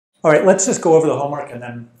All right, let's just go over the homework and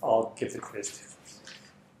then I'll give the quiz too.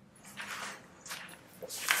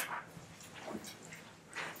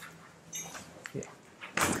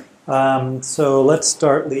 So let's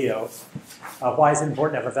start, Leo. Why is it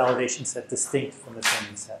important to have a validation set distinct from the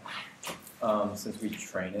training set? Since we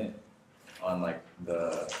train it on like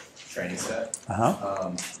the training set, we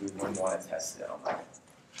wouldn't want to test it on like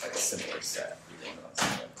a similar set. We wouldn't want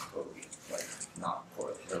something totally like not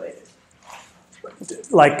related.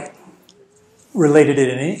 Like related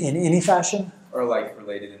in any fashion? Or like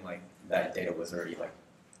related in like that data was already like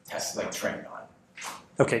tested, like trained on.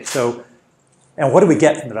 Okay, so, and what do we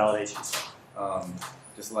get from the validation set?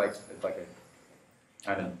 Just like a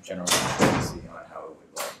kind of general accuracy on how it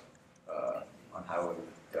would like on how it would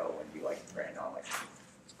go when you like train on like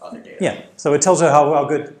other data. Yeah, so it tells you how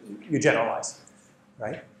good you generalize,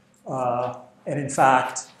 right? And in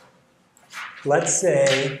fact, let's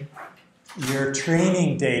say your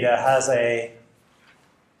training data has a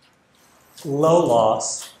low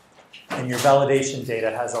loss and your validation data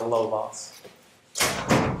has a low loss.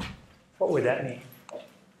 What would that mean?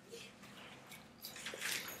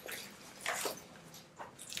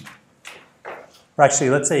 Or actually,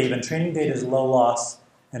 let's say even training data is low loss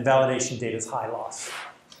and validation data is high loss.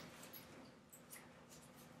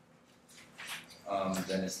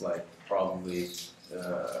 Then it's like probably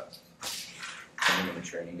the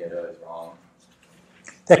training data is wrong.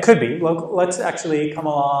 That could be. Well, let's actually come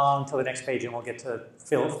along to the next page and we'll get to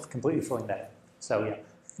completely filling that in. So yeah,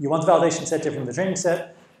 you want the validation set different from the training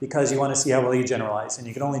set because you want to see how well you generalize. And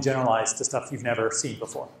you can only generalize to stuff you've never seen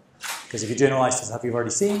before. Because if you generalize to stuff you've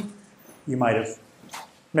already seen, you might have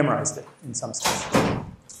memorized it in some sense.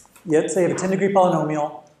 Let's say you have a 10-degree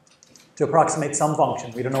polynomial to approximate some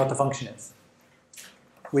function. We don't know what the function is.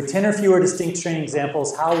 With 10 or fewer distinct training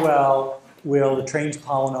examples, how well will the trained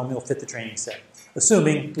polynomial fit the training set?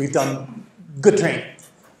 Assuming we've done good training.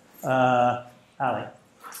 Ali?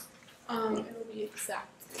 It will be exact.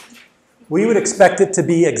 We would expect it to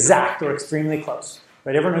be exact or extremely close.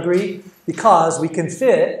 Right, everyone agree? Because we can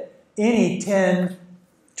fit any 10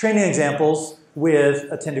 training examples with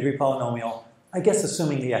a 10-degree polynomial, I guess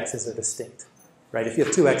assuming the x's are distinct. Right? If you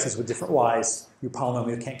have two x's with different y's, your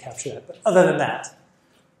polynomial can't capture that. But other than that,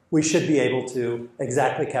 we should be able to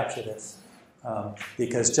exactly capture this.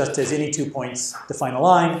 Because just as any 2 points define a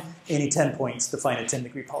line, any 10 points define a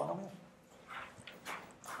 10-degree polynomial.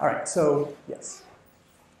 All right, so yes,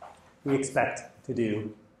 we expect to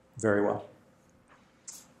do very well.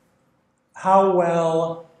 How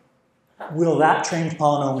well will that trained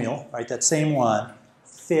polynomial, right, that same one,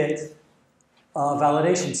 fit a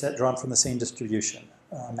validation set drawn from the same distribution,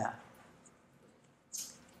 Matt?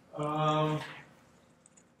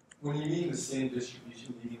 When you mean the same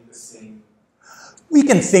distribution, you mean the same? We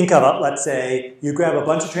can think of it, let's say, you grab a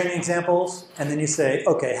bunch of training examples, and then you say,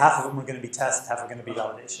 okay, half of them are going to be test, half are going to be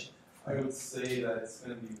validation. I would say that it's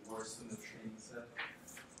going to be worse than the training set.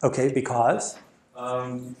 Okay, because?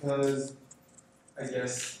 Because I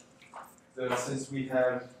guess since we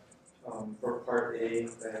have for part A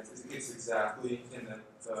that it's exactly in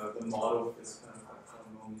the model is kind of like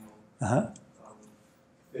polynomial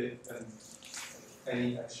fit and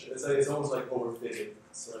any extra. It's almost like overfitted.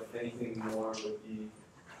 So like anything more would be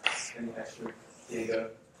any extra data.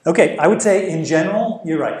 Okay, I would say in general,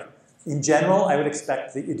 you're right. In general, I would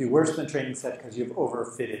expect that you do worse than training set because you've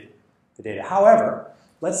overfitted the data. However,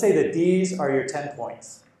 let's say that these are your 10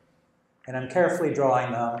 points, and I'm carefully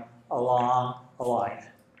drawing them along a line.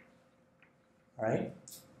 All right?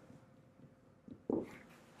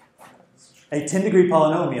 A 10-degree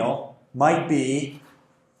polynomial might be,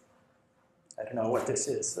 I don't know what this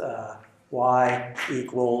is, y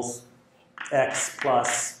equals x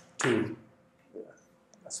plus 2,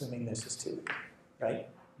 assuming this is 2, right?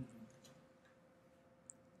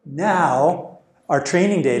 Now, our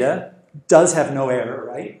training data does have no error,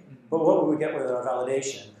 right? But what would we get with our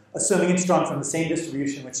validation? Assuming it's drawn from the same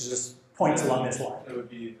distribution, which is just points along this line. It would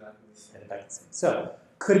be exactly the same. So,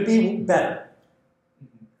 could it be better?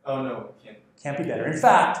 Oh, no, it can't. Can't be better. In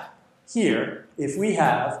fact, here, if we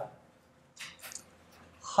have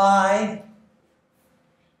high,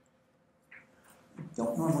 we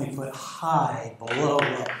don't normally put high below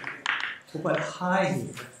low. We'll put high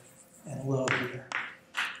here and low here.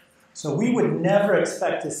 So we would never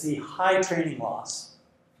expect to see high training loss.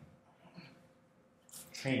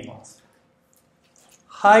 Training loss.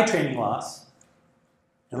 High training loss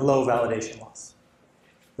and low validation loss.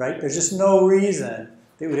 Right? There's just no reason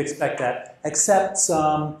they would expect that, except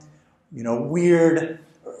some, weird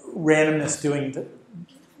randomness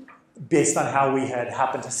based on how we had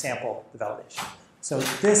happened to sample the validation. So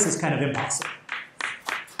this is kind of impossible.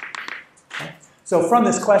 So from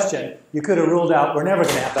this question, you could have ruled out we're never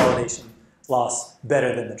going to have validation loss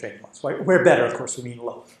better than the training loss. Right? We're better, of course, we mean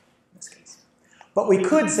low in this case. But we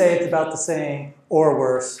could say it's about the same or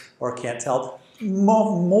worse, or can't tell.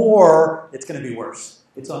 More, it's going to be worse.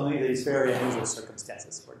 It's only these very unusual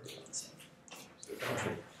circumstances where it's about the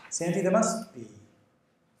same. Sandy, there must be.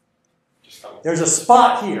 There's a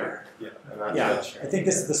spot here. Yeah, I think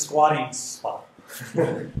this is the squatting spot.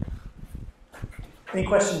 Any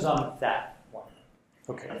questions on that one?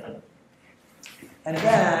 Okay. And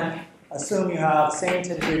then, assume you have the same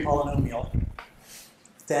 10-degree polynomial.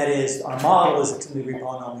 That is, our model is a 10-degree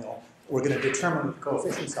polynomial. We're going to determine what the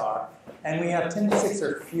coefficients are. And we have 10 to the 6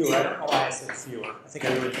 or fewer. I don't know why I said fewer. I think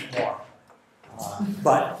I really think more.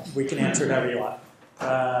 But we can answer it however you want.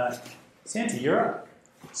 Santi, you're up.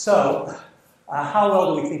 So, how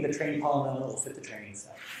well do we think the training polynomial will fit the training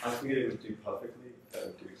set? I think it would do perfectly. That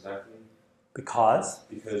would do exactly. Because?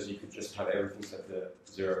 Because you could just have everything set to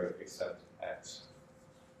 0 except x.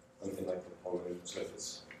 Something like the following. So if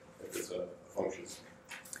it's a function.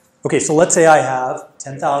 Okay, so let's say I have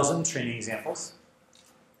 10,000 training examples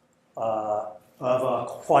of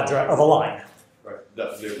a line.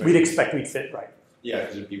 Right. We'd expect we'd fit right. Yeah,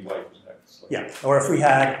 because it'd be y equals x. Like yeah, or if we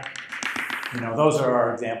had, those are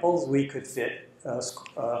our examples, we could fit a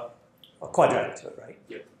quadratic to it, right?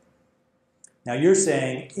 Yeah. Now you're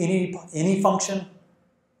saying any function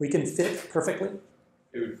we can fit perfectly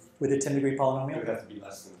with a 10-degree polynomial? It would have to be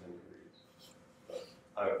less than 10 degrees.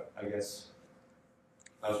 But I guess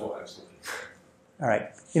that's what I was thinking. All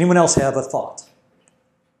right. Anyone else have a thought?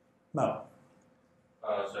 Mo?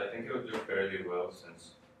 So I think it would do fairly well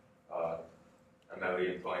since a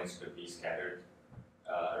million points could be scattered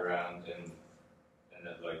around in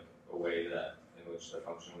a way that in which the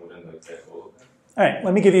function wouldn't fit all of them. All right,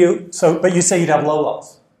 let me give you, but you say you'd have low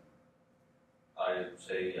loss. I'd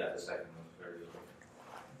say, yeah, the second one's very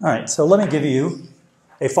low. All right, so let me give you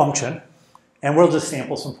a function, and we'll just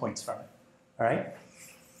sample some points from it. All right?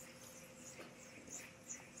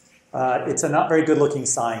 It's a not very good looking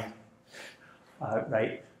sign,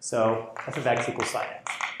 right? So f of x equals sine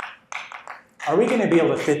x. Are we going to be able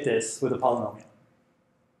to fit this with a polynomial?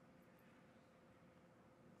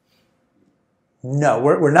 No,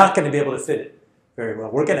 we're not going to be able to fit it very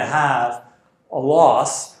well. We're going to have a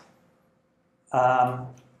loss no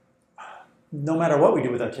matter what we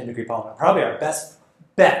do with our 10-degree polynomial. Probably our best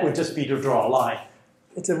bet would just be to draw a line.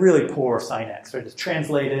 It's a really poor sine x, right? It's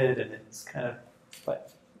translated and it's kind of,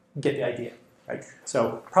 but you get the idea, right?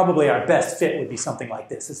 So probably our best fit would be something like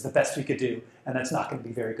this. It's the best we could do, and that's not going to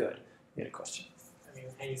be very good. You had a question? I mean,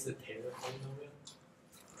 can you use the Taylor polynomial?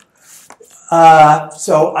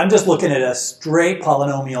 So I'm just looking at a straight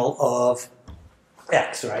polynomial of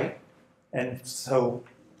x, right? And so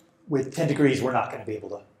with 10 degrees, we're not going to be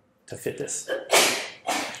able to fit this.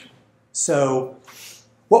 So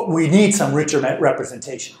what we need some richer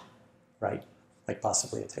representation, right? Like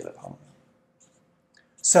possibly a Taylor polynomial.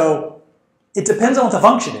 So it depends on what the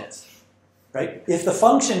function is, right? If the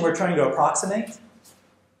function we're trying to approximate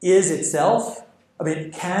is itself,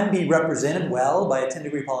 can be represented well by a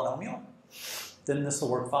 10-degree polynomial, then this will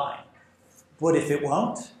work fine. But if it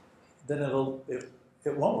won't, then it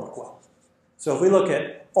won't work well. So if we look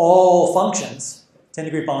at all functions,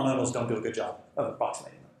 10-degree polynomials don't do a good job of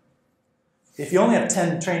approximating them. If you only have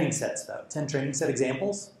 10 training sets, though, 10 training set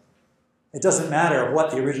examples, it doesn't matter what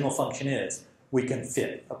the original function is, we can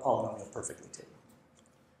fit a polynomial perfectly too.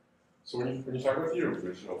 So when you talk about the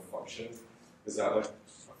original function, is that like a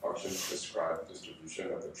function to describe the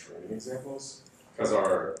distribution of the training examples? Because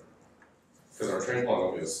our training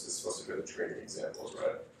polynomial is supposed to fit the training examples,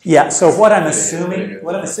 right? Yeah. So what I'm assuming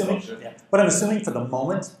for the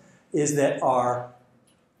moment is that our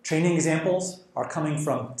training examples are coming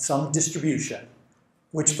from some distribution,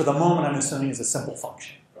 which for the moment I'm assuming is a simple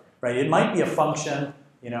function, right? It might be a function,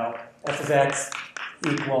 f of x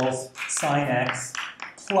equals sine x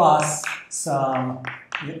plus some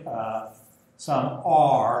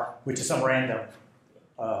r, which is some random,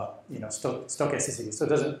 stochasticity. So it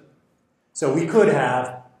doesn't. So we could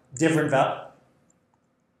have different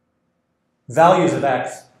values of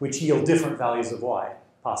x which yield different values of y,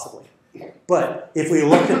 possibly. But if we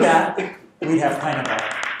looked at that, we'd have kind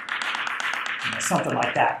of something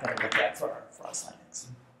like that we look at for our sine x.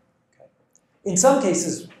 Okay. In some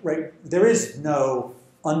cases, right, there is no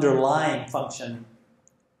underlying function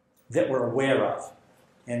that we're aware of.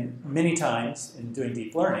 And many times in doing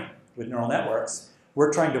deep learning with neural networks,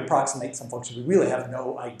 we're trying to approximate some function. We really have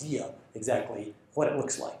no idea exactly what it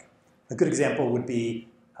looks like. A good example would be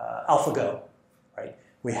AlphaGo, right?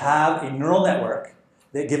 We have a neural network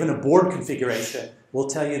that, given a board configuration, will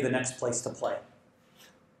tell you the next place to play.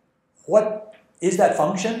 What is that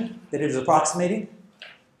function that it is approximating?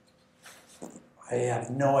 I have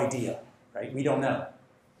no idea, right? We don't know.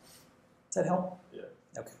 Does that help? Yeah.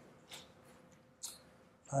 Okay.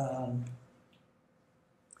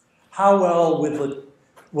 How well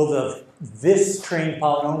will this trained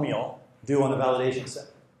polynomial do on the validation set?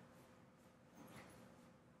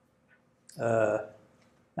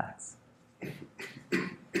 Max.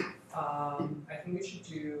 I think we should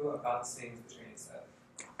do about the same as the training set.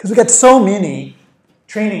 Because we got so many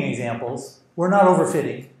training examples, we're not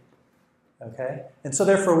overfitting. Okay? And so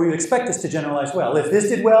therefore we would expect this to generalize well. If this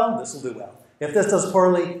did well, this will do well. If this does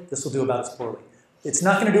poorly, this will do about as poorly. It's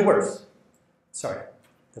not going to do worse. Sorry.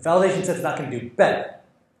 The validation set's not going to do better.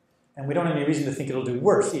 And we don't have any reason to think it'll do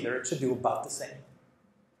worse either. It should do about the same.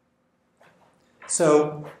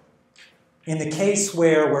 So in the case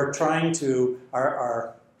where we're trying to,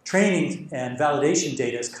 our training and validation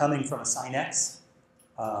data is coming from a sin x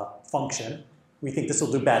function, we think this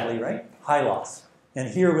will do badly, right? High loss. And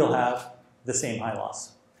here we'll have the same high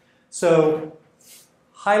loss. So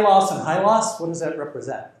high loss and high loss, what does that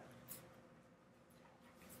represent?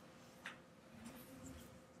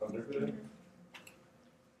 Underfitting?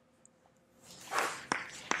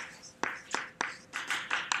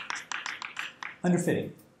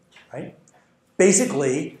 Underfitting, right?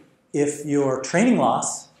 Basically, if your training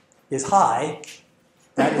loss is high,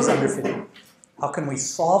 that is underfitting. How can we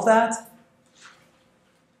solve that?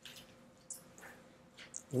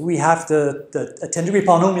 We have to, a 10-degree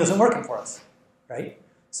polynomial isn't working for us, right?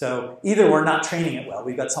 So either we're not training it well,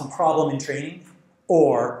 we've got some problem in training,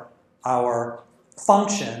 or our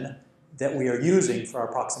function that we are using for our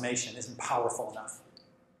approximation isn't powerful enough.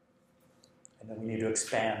 And then we need to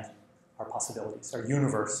expand our possibilities, our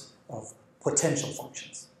universe of potential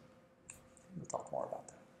functions. We'll talk more about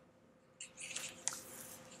that.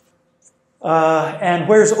 And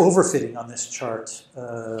where's overfitting on this chart?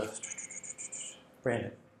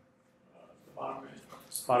 Brandon?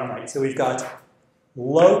 Bottom right. So we've got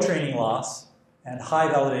low training loss and high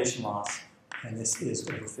validation loss, and this is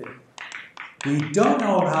overfitting. We don't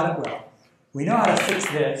know how to, well, we know how to fix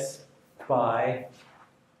this by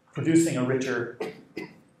producing a richer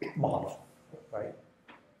model, right?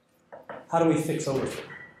 How do we fix overfitting?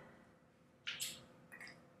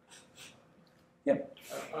 Yep.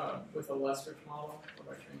 With a less rich model or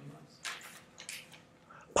by training less?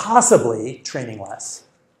 Possibly training less.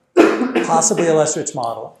 Possibly a less rich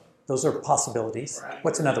model. Those are possibilities.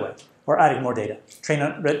 What's another way? Or adding more data.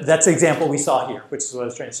 That's the example we saw here, which is what I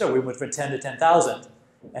was trying to show. We went from 10 to 10,000,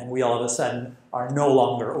 and we all of a sudden are no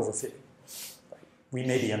longer overfitting. We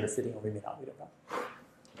may be underfitting, or we may not. We don't know.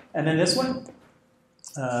 And then this one.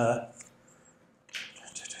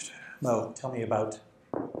 Mo, tell me about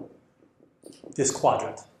this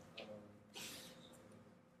quadrant.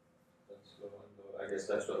 I guess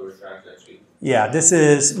that's what we're trying to achieve. Yeah, this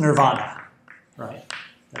is nirvana, right?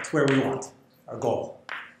 That's where we want, our goal.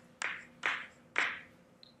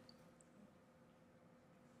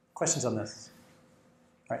 Questions on this?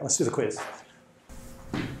 All right, let's do the quiz.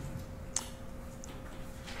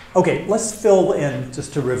 Okay, let's fill in,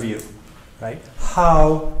 just to review, right,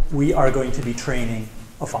 how we are going to be training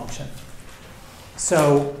a function.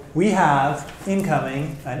 So we have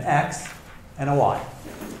incoming an x and a y,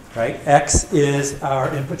 right? X is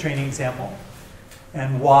our input training example,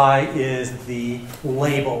 and y is the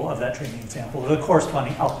label of that training example, the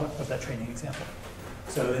corresponding output of that training example.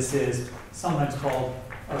 So this is sometimes called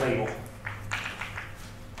a label.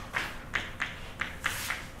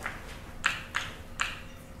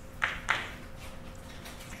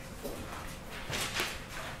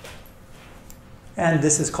 And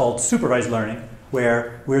this is called supervised learning,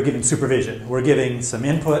 where we're giving supervision. We're giving some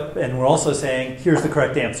input, and we're also saying, here's the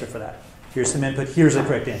correct answer for that. Here's some input, here's the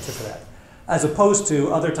correct answer for that. As opposed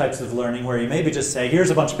to other types of learning where you maybe just say,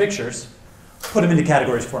 here's a bunch of pictures, put them into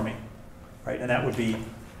categories for me, right? And that would be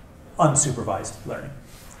unsupervised learning.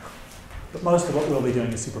 But most of what we'll be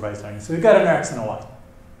doing is supervised learning. So we've got an x and a y.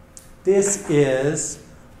 This is,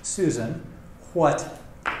 Susan, what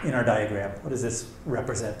in our diagram? What does this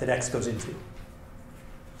represent that x goes into?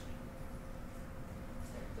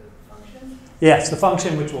 Yes, the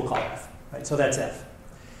function which we'll call f. Right? So that's f.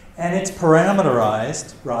 And it's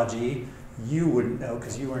parameterized, Raji, you wouldn't know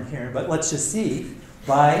because you weren't here, but let's just see,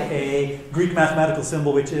 by a Greek mathematical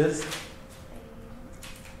symbol which is,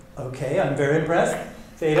 okay, I'm very impressed,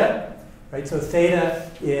 theta. Right? So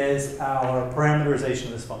theta is our parameterization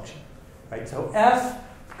of this function. Right? So f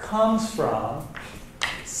comes from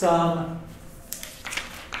some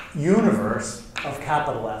universe of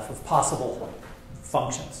capital F, of possible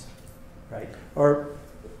functions. Right? Or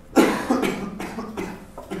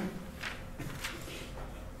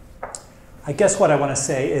I guess what I want to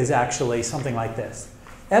say is actually something like this.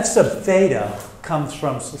 F sub theta comes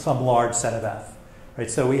from some large set of F.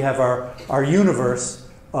 Right? So we have our universe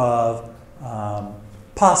of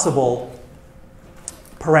possible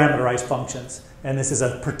parameterized functions. And this is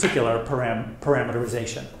a particular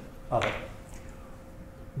parameterization of it.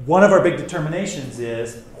 One of our big determinations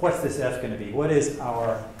is, what's this F going to be? What is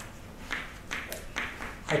our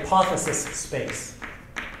hypothesis space?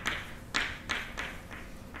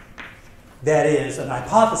 That is, an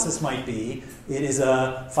hypothesis might be, it is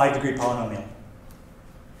a 5-degree polynomial.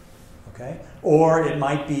 Okay? Or it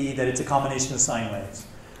might be that it's a combination of sine waves.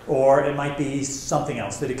 Or it might be something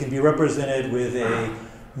else, that it can be represented with a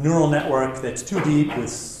neural network that's too deep with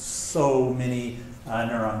so many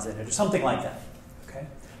neurons in it, or something like that. Okay?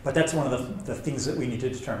 But that's one of the things that we need to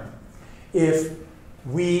determine. If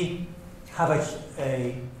we have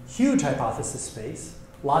a huge hypothesis space,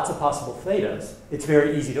 lots of possible thetas, it's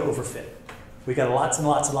very easy to overfit. We've got lots and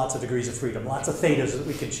lots and lots of degrees of freedom, lots of thetas that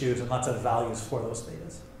we can choose, and lots of values for those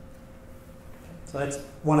thetas. So that's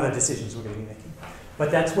one of the decisions we're going to be making.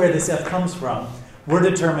 But that's where this F comes from. We're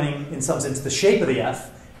determining, in some sense, the shape of the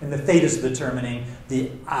F, and the thetas are determining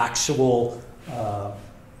the actual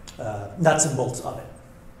nuts and bolts of it.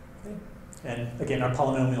 Okay? And again, our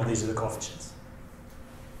polynomial, these are the coefficients.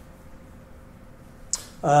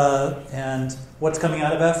 And what's coming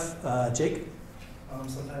out of F, Jake?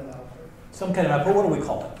 Some kind of output. Some kind of output. What do we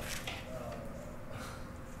call it?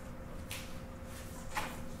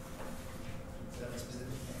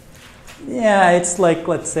 Yeah, it's like,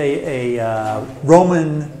 let's say, a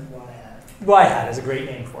Roman y hat is a great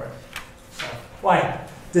name for it. So, y hat.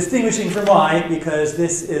 Distinguishing from y because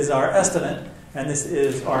this is our estimate and this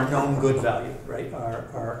is our known good value, right?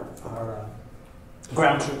 Our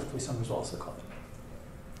ground truth, we sometimes also call it.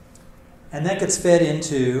 And that gets fed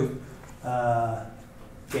into,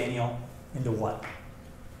 Daniel, into what?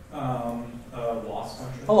 A loss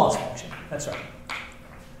function. A loss function, that's right.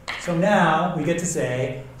 So now we get to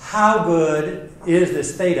say, how good is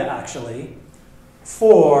this theta actually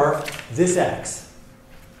for this x,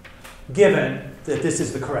 given that this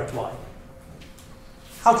is the correct y?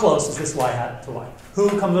 How close is this y hat to y?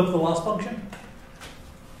 Who comes up with the loss function?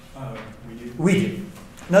 We do. We do.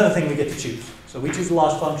 Another thing we get to choose. So we choose the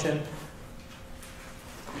loss function.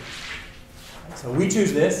 So we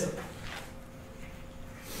choose this.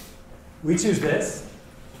 We choose this.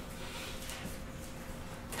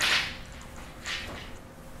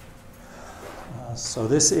 So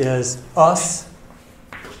this is us.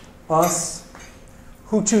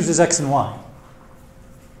 Who chooses x and y?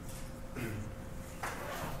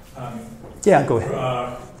 Yeah, go ahead.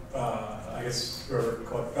 I guess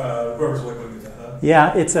whoever's looking at that.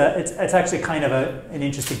 Yeah, it's actually kind of an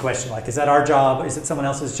interesting question. Like, is that our job? Is it someone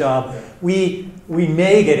else's job? Yeah. We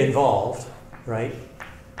may get involved, right?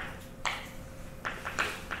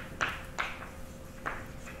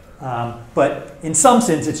 But in some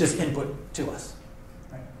sense, it's just input to us.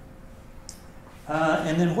 Right?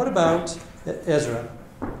 And then what about Ezra?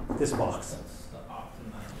 This box. That's the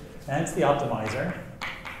optimizer. That's the optimizer.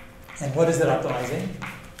 And what is it optimizing?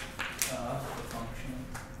 The function.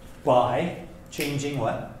 By changing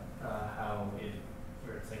what?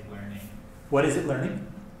 Where it's like learning What is it learning?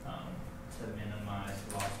 to minimize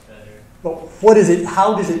loss better. But what is it?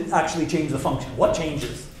 How does it actually change the function? What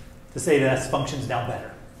changes to say that this function's now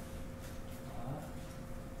better?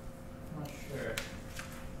 I'm not sure.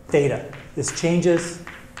 Theta. This changes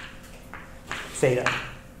theta.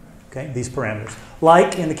 Okay, these parameters.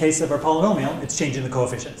 Like in the case of our polynomial, it's changing the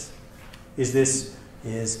coefficients. Is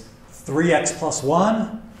 3x plus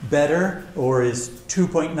 1 better, or is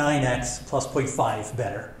 2.9x plus 0.5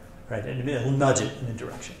 better? Right, and it'll nudge it in a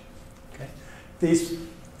direction. Okay, these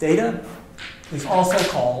theta is also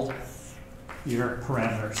called your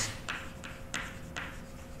parameters.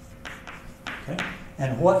 Okay,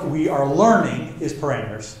 and what we are learning is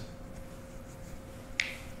parameters.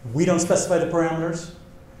 We don't specify the parameters.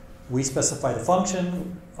 We specify the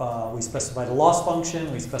function. We specify the loss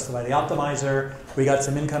function. We specify the optimizer. We got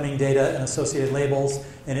some incoming data and associated labels,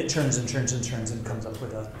 and it churns and churns and churns and comes up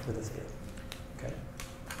with a theta. Okay.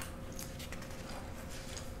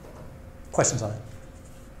 Questions on it?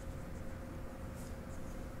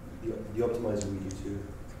 The optimizer we do too.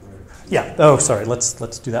 Yeah. Oh, sorry. Let's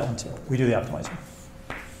do that one too. We do the optimizer.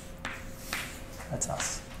 That's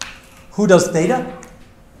us. Who does theta?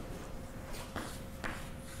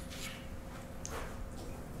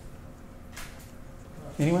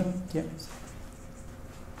 Anyone? Yeah. It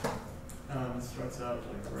starts out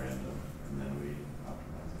like random, and then we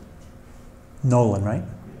optimize it. Nolan, right?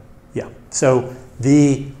 Yeah. So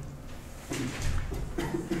the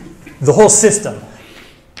the whole system.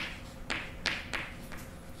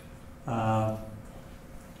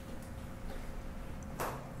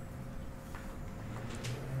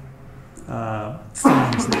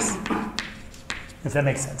 Forms this, if that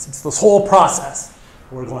makes sense. It's this whole process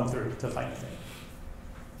we're going through to find a thing.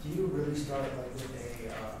 Do you really start like with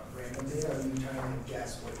a random data, or are you trying to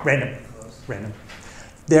guess what? Random. Random.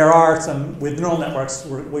 There are some, with neural networks,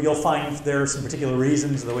 where you'll find there are some particular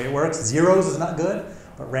reasons the way it works. Zeros is not good,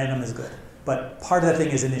 but random is good. But part of the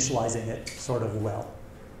thing is initializing it sort of well.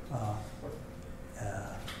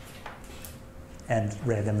 And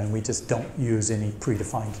random, and we just don't use any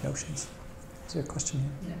predefined notions. Is there a question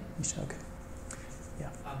here? Yeah. Misha, okay. Yeah.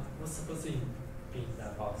 What's supposed to be in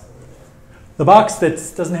that box over there? The box that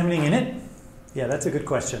doesn't have anything in it? Yeah, that's a good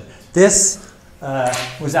question. This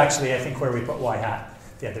was actually, I think, where we put y hat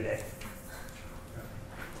the other day.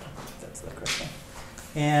 That's the correct one.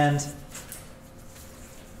 And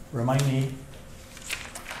remind me,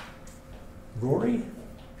 Rory?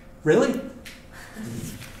 Really?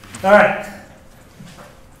 All right.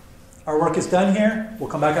 Our work is done here. We'll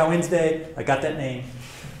come back on Wednesday. I got that name.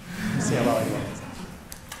 We'll see how well I do on Wednesday.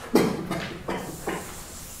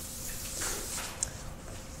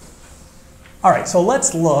 All right, so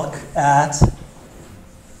let's look at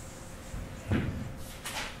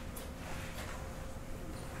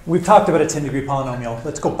we've talked about a 10-degree polynomial.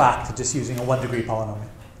 Let's go back to just using a 1-degree polynomial.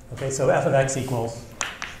 Okay, so f of x equals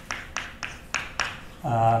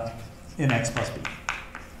mx plus b.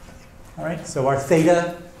 All right, so our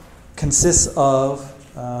theta consists of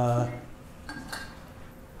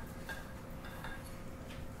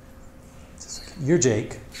you're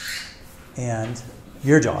Jake and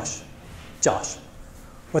you're Josh. Josh,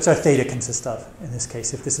 what's our theta consist of in this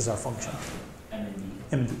case, if this is our function?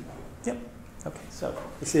 MD. Yep. Okay, so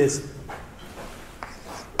this is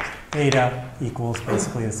theta equals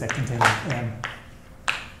basically the second thing of m.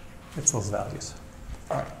 It's those values.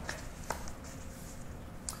 All right.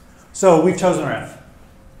 So we've chosen our f.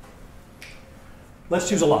 Let's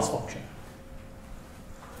choose a loss function.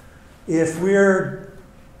 If we're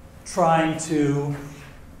trying to,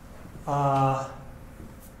 I'll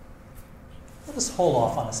just hold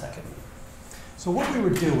off on a second. So what we were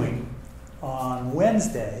doing on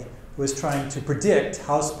Wednesday was trying to predict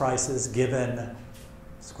house prices given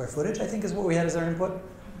square footage, I think is what we had as our input.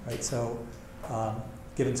 Right, so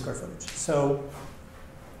given square footage. So,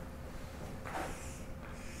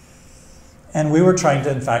 and we were trying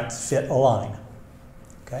to, in fact, fit a line.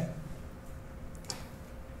 Okay?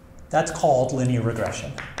 That's called linear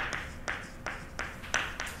regression.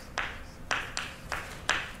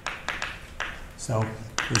 So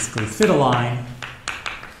basically fit a line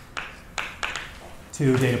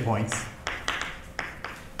to data points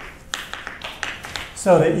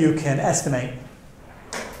so that you can estimate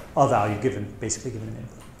a value basically given an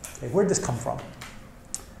input. Okay, where did this come from?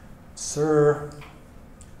 Sir,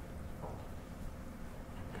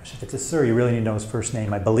 gosh, if it's a Sir, you really need to know his first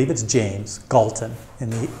name. I believe it's James Galton in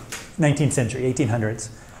the 19th century, 1800s.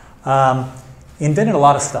 Invented a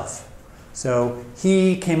lot of stuff. So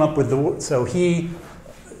he came up with he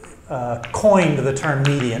coined the term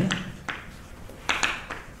median.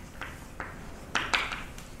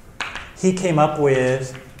 He came up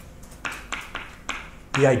with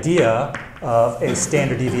the idea of a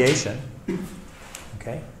standard deviation.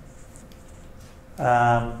 Okay.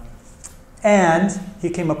 And he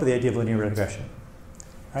came up with the idea of linear regression.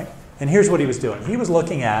 Right? And here's what he was doing. He was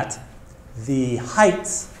looking at the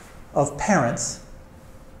heights of parents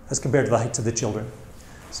as compared to the heights of the children.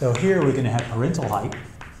 So here we're going to have parental height.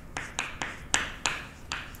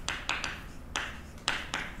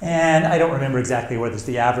 And I don't remember exactly whether it's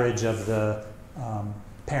the average of the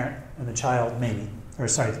parent and the child, maybe. Or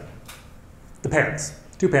sorry, the parents.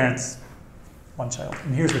 2 parents, 1 child.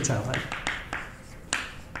 And here's the child height.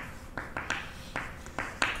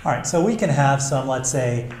 All right, so we can have some, let's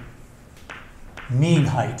say, mean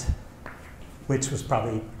height, which was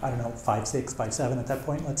probably, I don't know, 5'6", 5'7" at that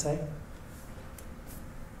point, let's say.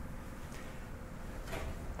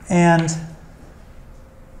 And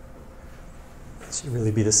it should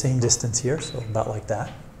really be the same distance here, so about like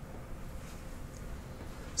that.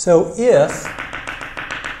 So if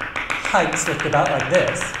heights looked about like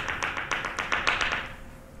this,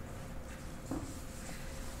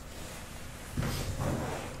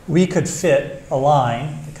 we could fit a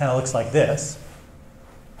line that kind of looks like this.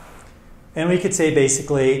 And we could say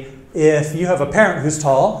basically, if you have a parent who's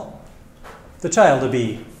tall, the child will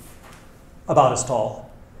be about as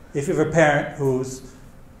tall. If you have a parent who's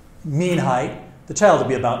mean height, the child will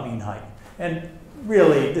be about mean height. And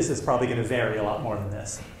really, this is probably going to vary a lot more than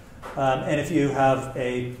this. And if you have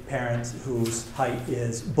a parent whose height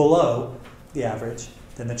is below the average,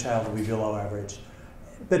 then the child will be below average.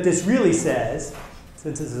 But this really says,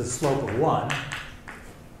 since this is a slope of 1,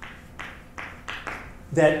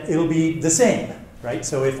 that it'll be the same, right?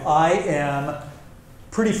 So if I am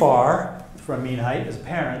pretty far from mean height as a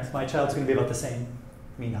parent, my child's going to be about the same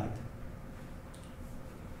mean height.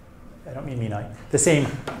 I don't mean mean height. The same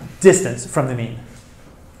distance from the mean.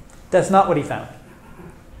 That's not what he found.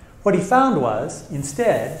 What he found was,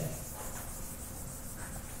 instead,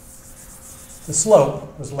 the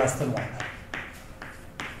slope was less than 1.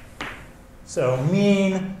 So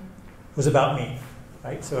mean was about mean,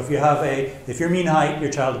 right? So if you're mean height,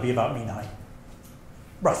 your child will be about mean height,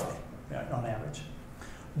 roughly, on average.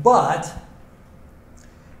 But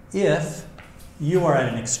if you are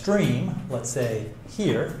at an extreme, let's say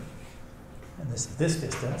here, and this is this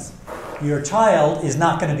distance, your child is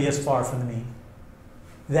not going to be as far from the mean.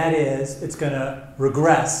 That is, it's going to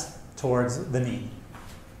regress towards the mean.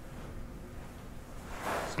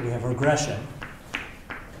 So we have regression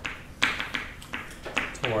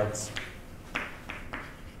towards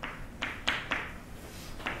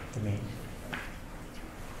the mean.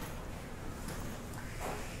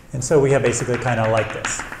 And so we have basically kind of like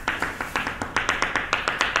this.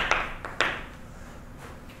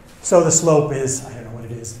 So the slope is, I don't know what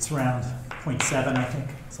it is, it's around 0.7, I think,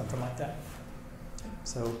 something like that.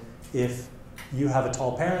 So if you have a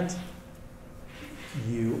tall parent,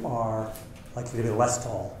 you are likely to be less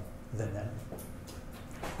tall than them.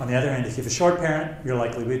 On the other hand, if you have a short parent, you're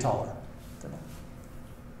likely to be taller than them.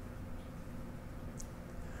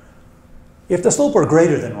 If the slope were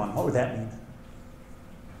greater than 1, what would that mean?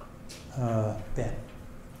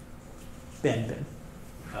 Ben.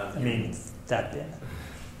 I mean, that Ben.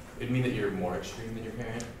 It'd mean that you're more extreme than your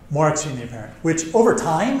parent? More extreme than your parent, which over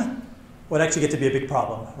time would actually get to be a big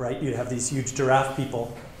problem, right? You'd have these huge giraffe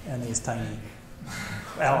people and these tiny,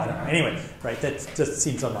 well, I don't know. Anyway, right, that just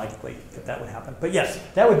seems unlikely that that would happen. But yes,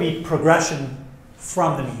 that would be progression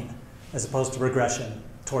from the mean as opposed to regression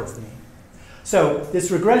towards the mean. So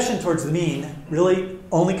this regression towards the mean really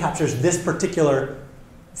only captures this particular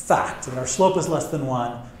fact, that our slope is less than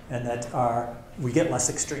 1 and that we get less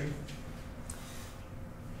extreme.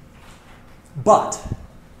 But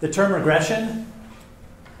the term regression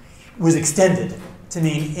was extended to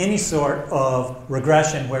mean any sort of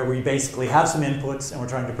regression where we basically have some inputs and we're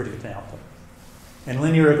trying to predict an output. And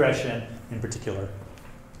linear regression in particular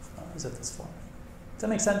is at this form. Does that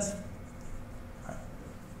make sense? All right.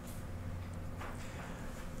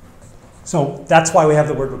 So that's why we have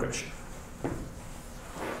the word regression.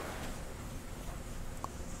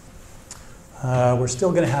 We're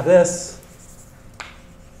still going to have this.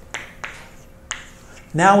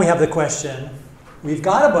 Now we have the question, we've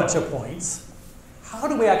got a bunch of points. How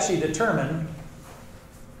do we actually determine?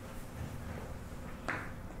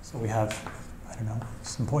 So we have, I don't know,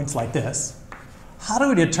 some points like this. How do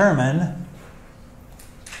we determine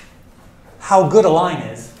how good a line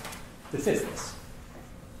is that fits this?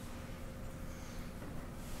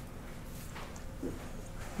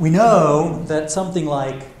 We know that something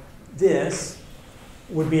like this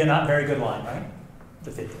would be a not very good line, right?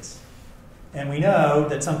 To fit this. And we know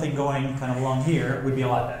that something going kind of along here would be a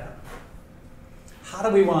lot better. How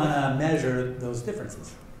do we want to measure those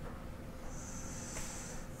differences?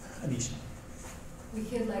 Anisha. We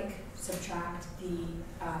could subtract the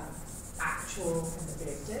actual from the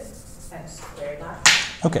predicted and square that.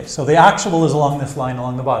 Okay, so the actual is along this line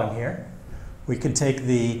along the bottom here. We could take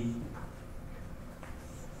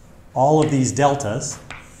all of these deltas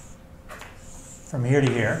from here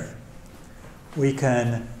to here. We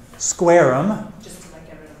can square them. Just to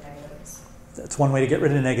get rid of negatives. That's one way to get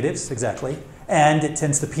rid of negatives, exactly. And it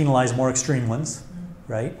tends to penalize more extreme ones,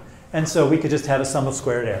 right? And so we could just have a sum of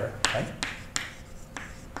squared error, right?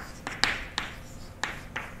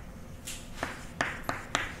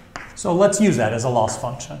 So let's use that as a loss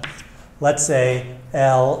function. Let's say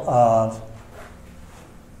L of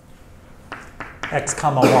x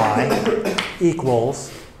comma y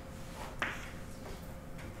equals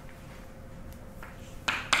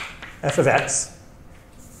f of x.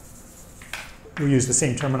 We use the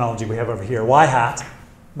same terminology we have over here. Y hat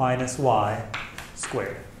minus y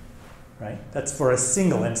squared, right? That's for a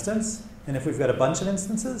single instance. And if we've got a bunch of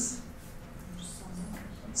instances,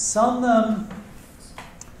 sum them.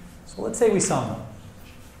 So let's say we sum them.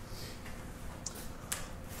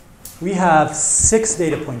 We have 6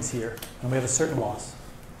 data points here, and we have a certain loss.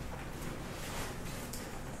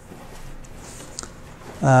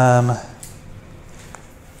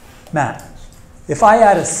 Matt, if I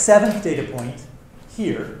add a 7th data point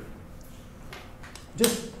here,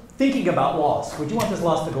 just thinking about loss, would you want this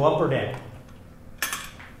loss to go up or down?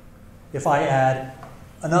 If I add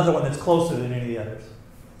another one that's closer than any of the others.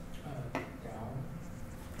 Down.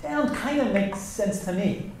 Down kind of makes sense to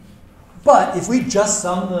me. But if we just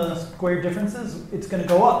sum the square differences, it's going to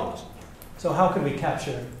go up. So how could we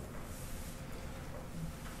capture?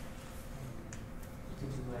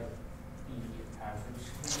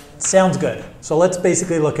 Sounds good. So let's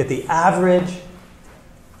basically look at the average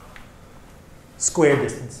square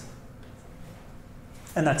distance.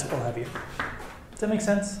 And that's what we'll have here. Does that make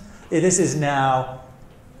sense? This is now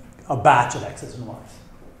a batch of x's and y's.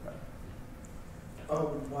 Oh,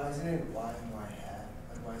 why isn't it y and y hat?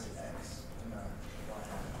 Like, why is it x and not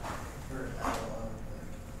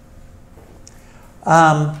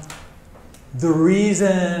y hat? The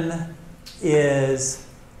reason is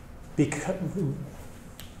because,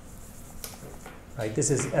 right,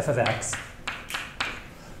 this is f of x.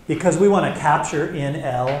 Because we want to capture in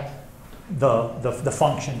L the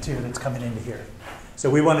function too that's coming into here. So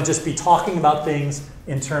we want to just be talking about things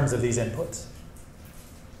in terms of these inputs.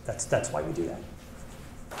 That's why we do that.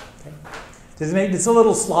 Okay. It's a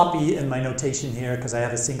little sloppy in my notation here because I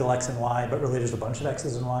have a single x and y, but really there's a bunch of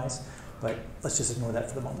x's and y's. But let's just ignore that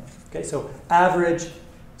for the moment. Okay, so average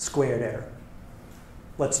squared error.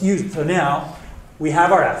 Let's use it. So now we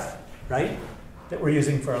have our f, right, that we're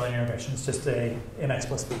using for our linear regression. It's just a mx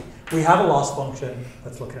plus b. We have a loss function.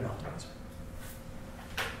 Let's look at an optimizer.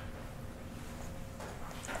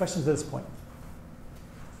 Questions at this point?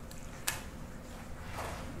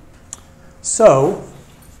 So,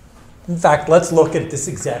 in fact, let's look at this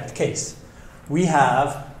exact case. We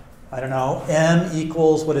have, I don't know, m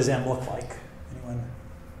equals, what does m look like? Anyone?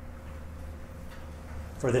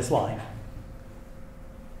 For this line.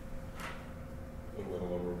 A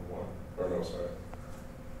little over 1. Or no, sorry.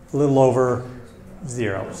 A little over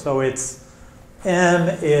 0. So it's, m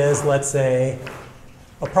is, let's say,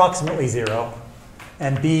 approximately 0.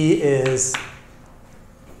 And b is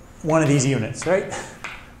one of these units, right?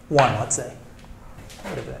 1, let's say.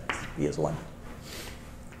 Whatever that is. B is 1.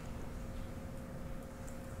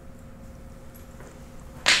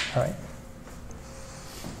 All right.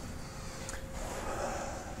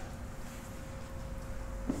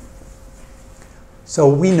 So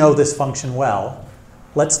we know this function well.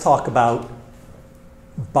 Let's talk about,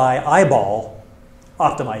 by eyeball,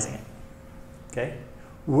 optimizing it. Okay?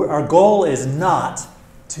 Our goal is not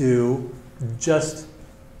to just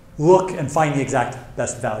look and find the exact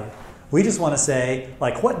best value. We just want to say,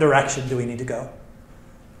 like, what direction do we need to go?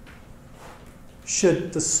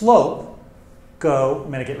 Should the slope go,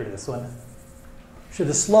 I'm going to get rid of this one. Should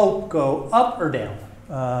the slope go up or down?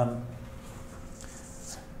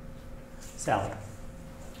 Sally.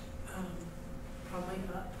 Probably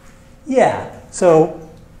up. Yeah, so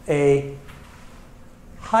a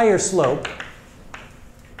higher slope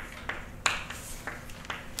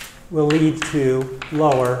will lead to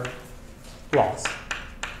lower loss.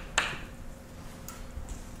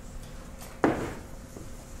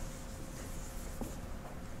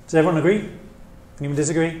 Does everyone agree? Anyone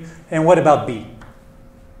disagree? And what about B?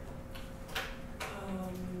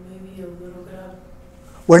 Maybe a little bit up.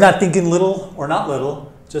 We're not thinking little or not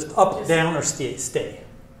little, just up, down, or stay.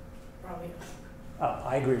 Probably up. Oh,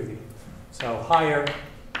 I agree with you. So higher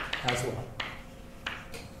as well.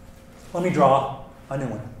 Let me draw a new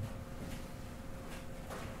one.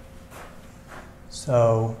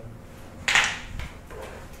 So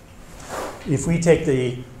if we take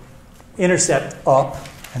the intercept up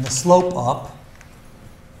and the slope up,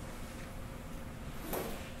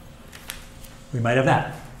 we might have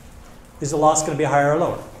that. Is the loss going to be higher or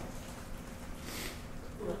lower?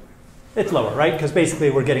 It's lower, right? Because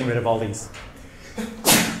basically we're getting rid of all these.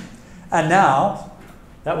 And now,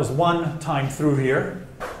 that was one time through here.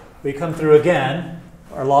 We come through again.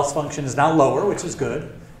 Our loss function is now lower, which is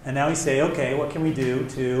good. And now we say, okay, what can we do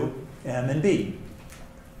to m and b?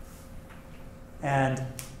 And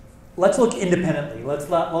let's look independently. Let's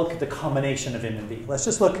not look at the combination of m and b. Let's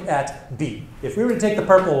just look at b. If we were to take the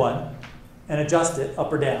purple one and adjust it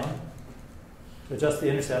up or down, to adjust the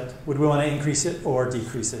intercept, would we want to increase it or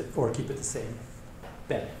decrease it or keep it the same?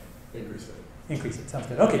 Ben? Increase it. Increase it, sounds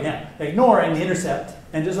good. Okay, now, ignoring the intercept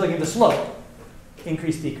and just looking at the slope.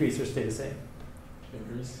 Increase, decrease, or stay the same?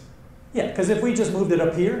 Increase? Yeah, because if we just moved it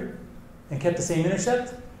up here and kept the same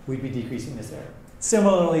intercept, we'd be decreasing this error.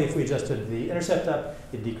 Similarly, if we adjusted the intercept up,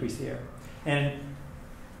 it'd decrease the error. And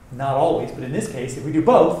not always, but in this case, if we do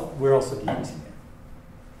both, we're also decreasing it.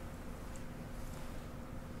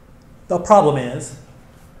 The problem is,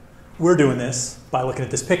 we're doing this by looking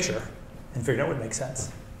at this picture and figuring out what makes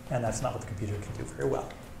sense. And that's not what the computer can do very well,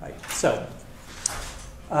 right? So,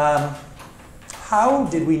 how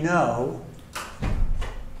did we know?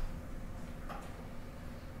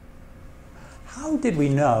 How did we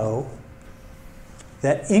know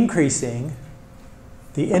that increasing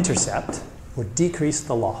the intercept would decrease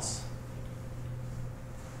the loss?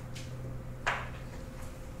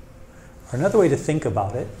 Or another way to think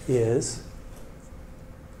about it is,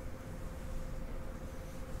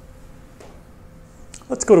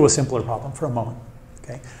 let's go to a simpler problem for a moment,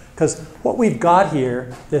 okay? Because what we've got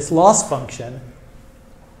here, this loss function,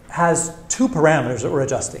 has two parameters that we're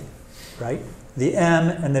adjusting, right? The m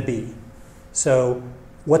and the b. So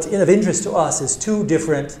what's of interest to us is two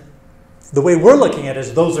different, the way we're looking at it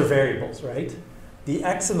is those are variables, right? The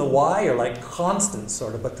x and the y are like constants,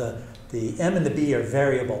 sort of, but the m and the b are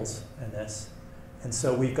variables in this. And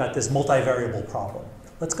so we've got this multivariable problem.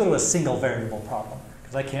 Let's go to a single variable problem,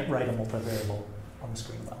 because I can't write a multivariable on the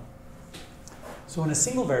screen well. So in a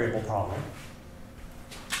single variable problem,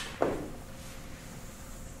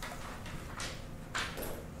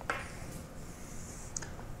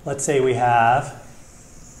 let's say we have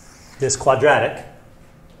this quadratic,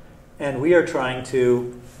 and we are trying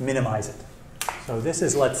to minimize it. So this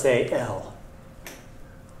is, let's say, L,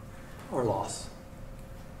 or loss.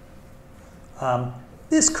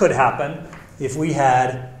 This could happen if we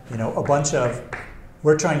had, a bunch of,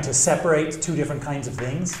 we're trying to separate two different kinds of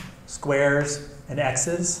things, squares and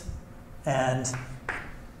x's, and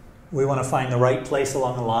we want to find the right place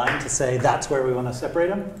along the line to say that's where we want to separate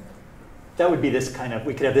them. That would be this kind of,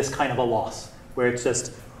 we could have this kind of a loss, where it's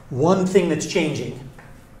just one thing that's changing,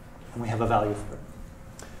 and we have a value for it.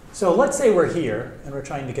 So let's say we're here, and we're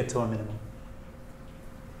trying to get to a minimum.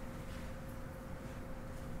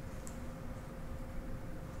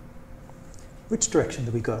 Which direction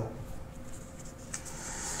do we go?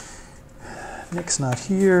 Nick's not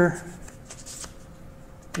here.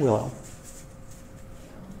 Willow.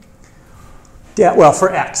 Yeah, well,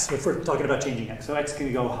 for x, if we're talking about changing x. So x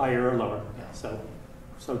can go higher or lower. Yeah,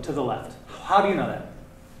 so to the left. How do you know that?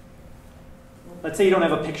 Let's say you don't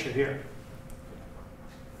have a picture here.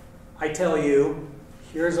 I tell you,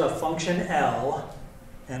 here's a function L,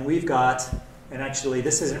 and we've got, and actually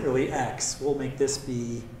this isn't really x. We'll make this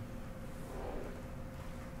be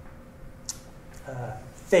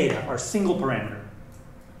theta, our single parameter,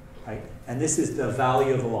 right? And this is the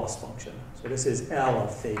value of the loss function. So this is L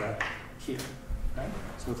of theta here, right?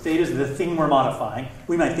 So theta is the thing we're modifying.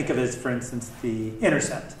 We might think of it as, for instance, the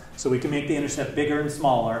intercept. So we can make the intercept bigger and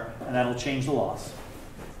smaller, and that'll change the loss.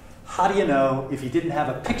 How do you know, if you didn't have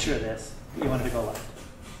a picture of this, that you wanted to go left?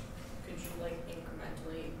 Could you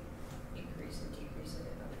incrementally increase and decrease it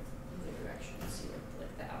in either direction and see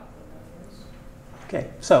what the output of is? Okay,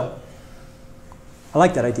 so I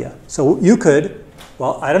like that idea. So you could,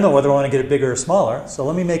 well, I don't know whether I want to get it bigger or smaller, so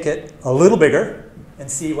let me make it a little bigger and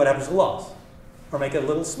see what happens to loss. Or make it a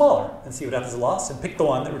little smaller and see what happens to loss, and pick the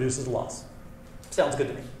one that reduces the loss. Sounds good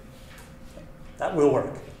to me. Okay. That will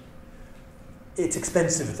work. It's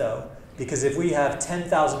expensive, though, because if we have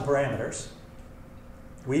 10,000 parameters,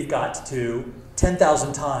 we've got to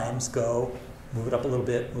 10,000 times go, move it up a little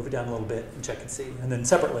bit, move it down a little bit, and check and see. And then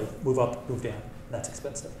separately, move up, move down. That's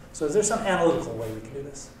expensive. So is there some analytical way we can do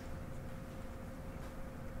this?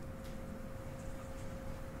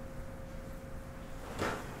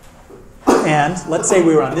 And let's say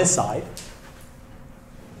we were on this side,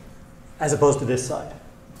 as opposed to this side.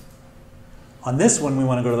 On this one, we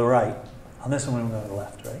want to go to the right. On this one, we want to go to the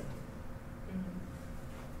left, right?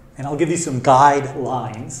 And I'll give you some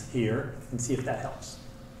guidelines here and see if that helps.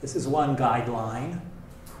 This is one guideline.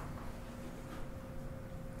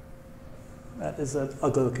 That is an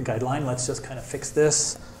ugly looking guideline. Let's just kind of fix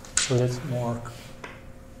this so that it's more.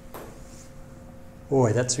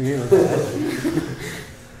 Boy, that's really bad.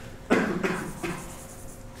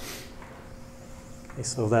 Okay,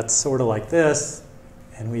 so that's sort of like this.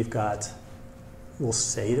 And we've got, we'll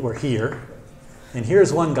say that we're here. And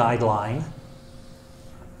here's one guideline.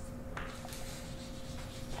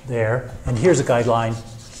 There. And here's a guideline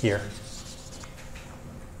here.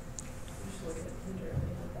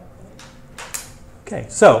 Okay,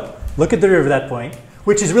 so look at the derivative at that point,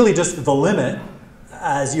 which is really just the limit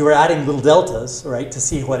as you were adding little deltas, right, to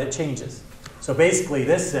see what it changes. So basically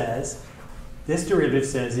this says, this derivative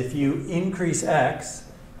says if you increase x,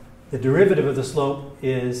 the derivative of the slope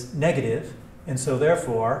is negative, and so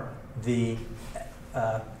therefore the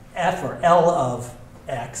f or L of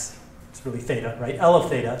x, it's really theta, right? L of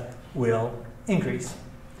theta will increase.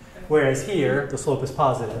 Whereas here, the slope is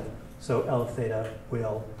positive, so L of theta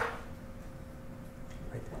will.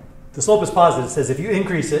 Right. The slope is positive. It says if you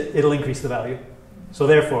increase it, it'll increase the value. So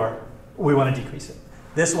therefore, we want to decrease it.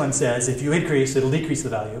 This one says if you increase, it'll decrease the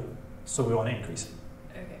value, so we want to increase it.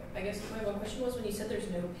 Okay, I guess my one question was when you said there's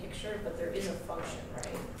no picture, but there is a function,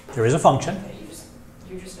 right? There is a function. Okay,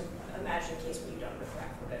 you just imagine a case when you don't have a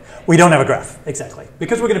graph of it. Right? We don't have a graph, exactly.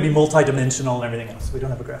 Because we're going to be multidimensional and everything else. We don't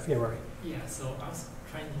have a graph. Yeah, Rory. Yeah, so I was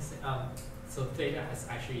trying to say, so theta has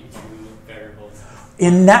actually two variables.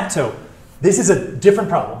 In that, so this is a different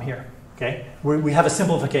problem here, okay? We have a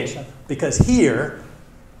simplification because here,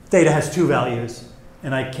 theta has two values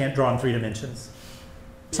and I can't draw in 3 dimensions.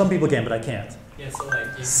 Some people can, but I can't. Yeah, so like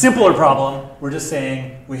simpler problem, we're just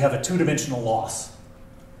saying we have a 2-dimensional loss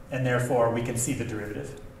and therefore we can see the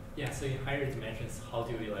derivative. Yeah, so in higher dimensions, how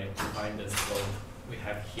do we like define the slope we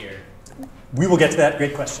have here? We will get to that.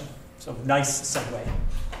 Great question. So nice segue,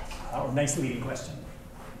 or nice leading question.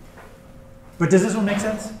 But does this one make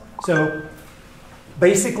sense? So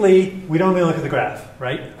basically, we don't really look at the graph,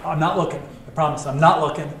 right? I'm not looking. I promise, I'm not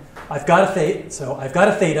looking. I've got a theta. So I've got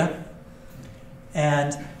a theta,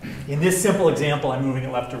 and in this simple example, I'm moving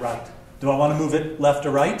it left to right. Do I want to move it left to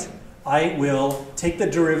right? I will take the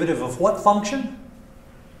derivative of what function?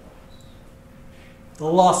 The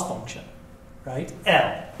loss function, right?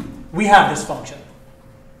 L. We have this function.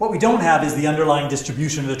 What we don't have is the underlying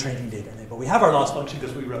distribution of the training data. But we have our loss function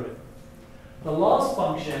because we wrote it. The loss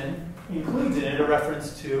function includes in it a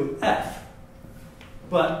reference to f.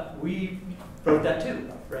 But we wrote that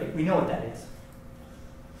too, right? We know what that is.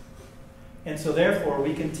 And so therefore,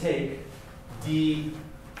 we can take d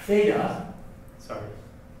theta,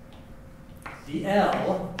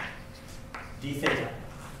 dl, d theta.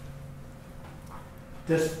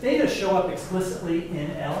 Does theta show up explicitly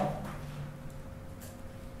in L?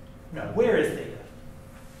 No. Where is theta?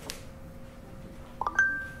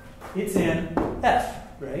 It's in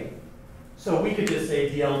F, right? So we could just say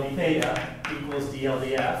dl d theta equals dl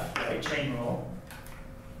df, right? Chain rule,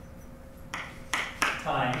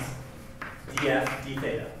 times df d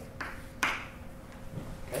theta.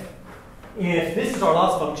 Okay? If this is our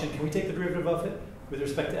loss function, can we take the derivative of it with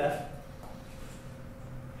respect to f?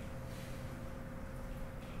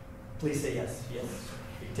 Please say yes. Yes.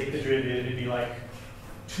 If you take the derivative, it'd be like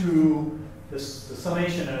 2, the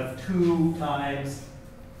summation of 2 times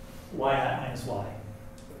y hat minus y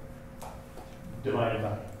divided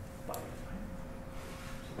by y.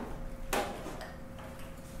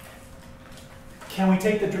 Can we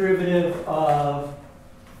take the derivative of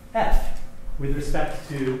f with respect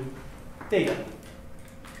to theta?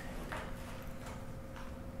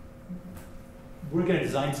 We're going to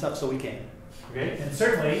design stuff so we can. Okay? And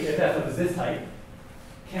certainly, if f is this type,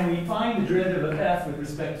 can we find the derivative of f with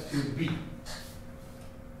respect to b?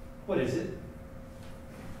 What is it?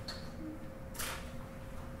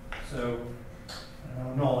 So, I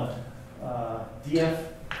don't know, Nolan, df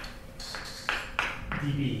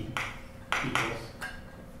db equals.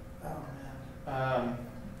 Oh man.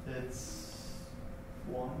 It's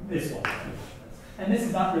 1. This one. And this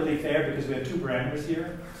is not really fair because we have 2 parameters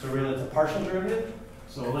here. So really it's a partial derivative.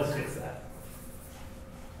 So let's fix that.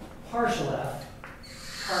 Partial f,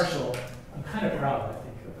 partial, I'm kind of proud, I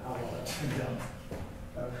think, of how well that's been done.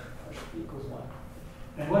 Partial equals 1.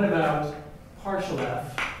 And what about partial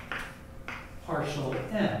f, partial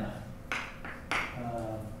m?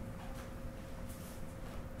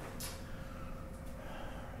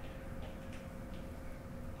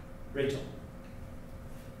 Rachel.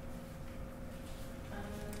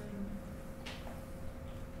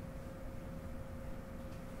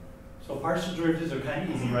 So partial derivatives are kind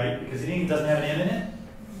of easy, right? Because anything that doesn't have an m in it,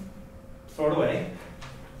 throw it away.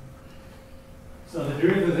 So the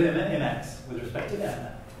derivative of mx with respect to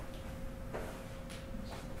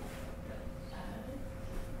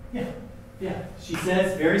m. Yeah. She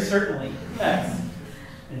says very certainly x,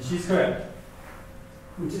 and she's correct.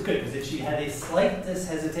 Which is good, because if she had a slight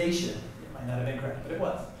hesitation, it might not have been correct, but it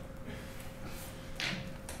was.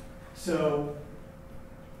 So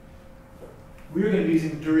we're going to be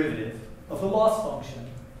using the derivative of the loss function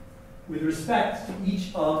with respect to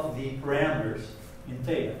each of the parameters in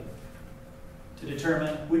theta to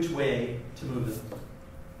determine which way to move them.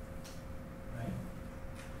 Right?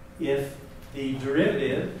 If the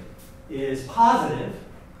derivative is positive,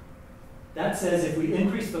 that says if we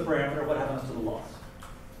increase the parameter, what happens to the loss?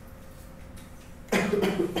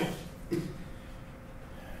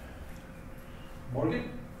 Morgan?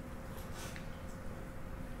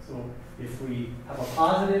 So if we have a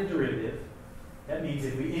positive derivative, that means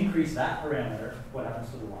if we increase that parameter, what happens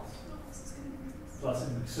to the loss? Loss.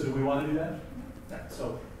 So do we want to do that? No.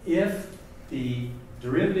 So if the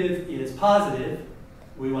derivative is positive,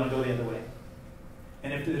 we want to go the other way.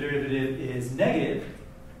 And if the derivative is negative,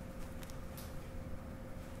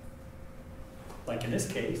 like in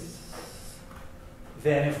this case,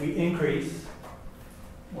 then if we increase,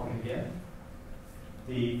 what do we get?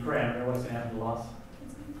 The parameter, what's going to happen to loss?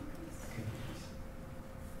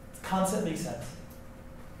 The concept makes sense.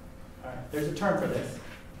 All right, there's a term for this.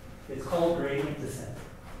 It's called gradient descent.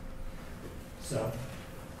 So,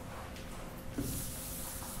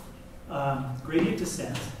 gradient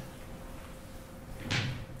descent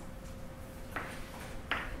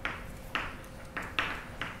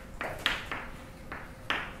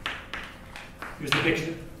here's the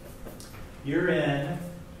picture. You're on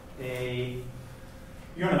a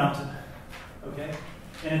mountain, okay?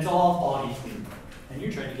 And it's all foggy. And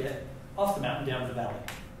you're trying to get off the mountain down the valley.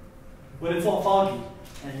 But it's all foggy,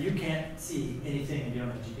 and you can't see anything and you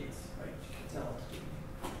don't have GPS, right? You can't tell altitude.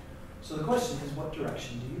 So the question is, what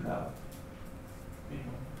direction do you have?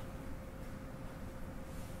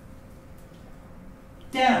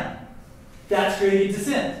 Down. That's gradient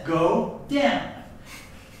descent. Go down.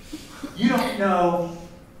 You don't know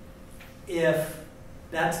if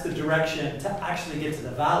that's the direction to actually get to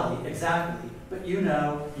the valley exactly, but you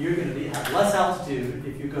know you're going to have less altitude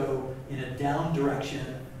if you go in a down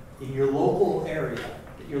direction in your local area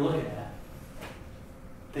that you're looking at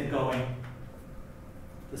than going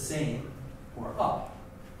the same or up.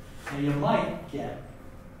 And you might get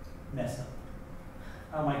messed up.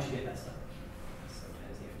 How might you get messed up?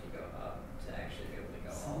 Sometimes you have to go up to actually be able to go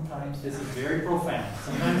up. Sometimes this is very profound.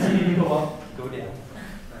 Sometimes you need to go up, go down,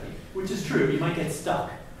 right? Which is true. You might get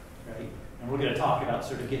stuck, right? And we're going to talk about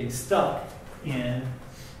sort of getting stuck in.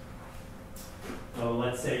 So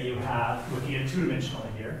let's say you have, looking at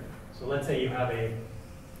two-dimensionally here. So let's say you have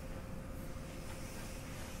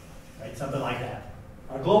right, something like that.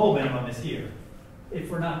 Our global minimum is here. If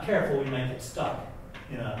we're not careful, we might get stuck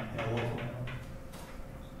in a local minimum.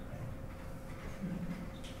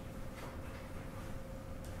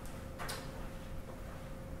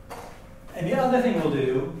 And the other thing we'll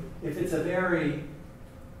do, if it's a very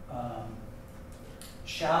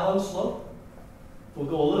shallow slope, we'll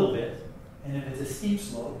go a little bit. And if it's a steep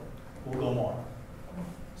slope, we'll go more.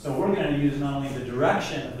 So we're going to use not only the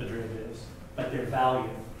direction of the derivatives, but their value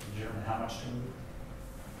to determine how much to move.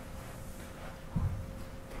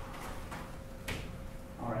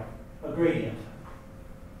 All right, a gradient.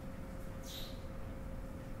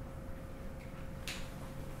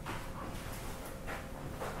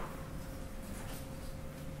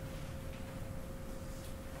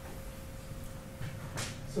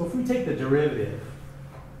 So if we take the derivative,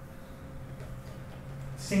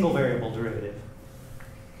 single variable derivative,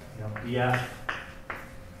 df,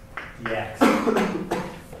 dx,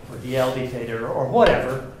 or dl, d theta, or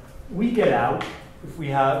whatever, we get out, if we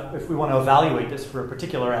want to evaluate this for a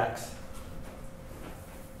particular x,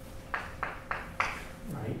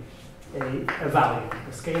 right, a value,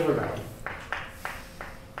 a scalar value.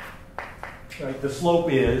 Right, the slope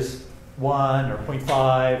is 1 or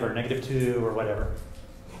 0.5 or -2 or whatever.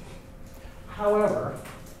 However,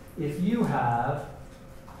 if you have,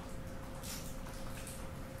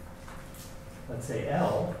 let's say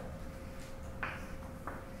L,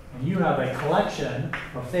 and you have a collection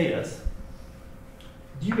of thetas,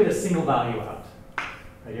 you get a single value out,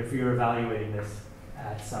 right, if you're evaluating this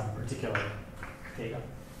at some particular theta.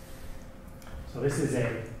 So this is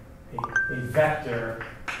a vector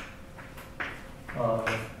of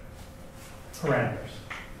parameters.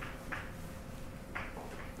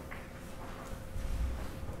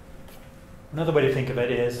 Another way to think of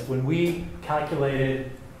it is when we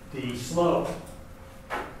calculated the slope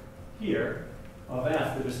here of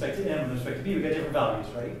f with respect to m with respect to b, we got different values,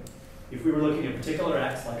 right? If we were looking at a particular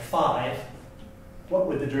x like 5, what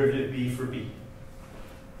would the derivative be for b?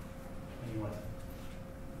 Anyone?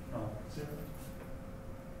 Oh, 0.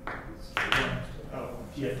 Oh,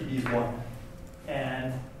 yeah, b is 1.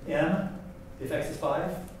 And m, if x is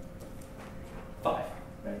 5, 5,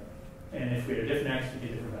 right? And if we had a different x, we'd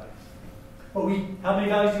get different values. But how many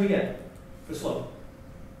values do we get for slope?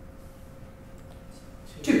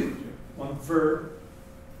 2. 1 for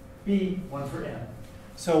b, 1 for m.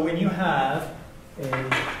 So when you have a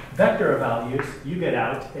vector of values, you get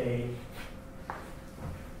out a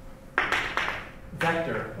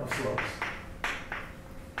vector of slopes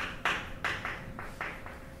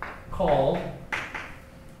called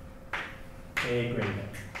a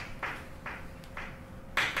gradient.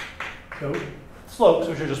 So slopes,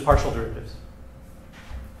 which are just partial derivatives.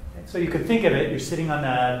 Okay, so you could think of it, you're sitting on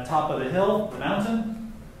the top of the hill, the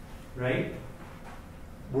mountain, right?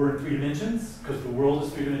 We're in 3 dimensions, because the world is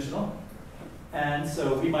 3-dimensional. And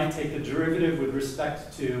so we might take the derivative with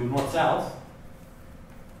respect to north-south,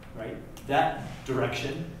 right? That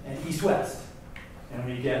direction, and east-west. and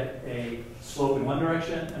we get a slope in one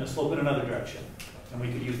direction and a slope in another direction. And we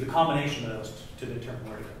could use the combination of those to determine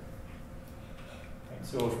where to go. Okay,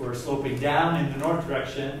 so if we're sloping down in the north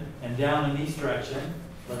direction and down in the east direction,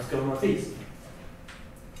 let's go northeast.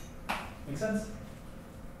 Make sense?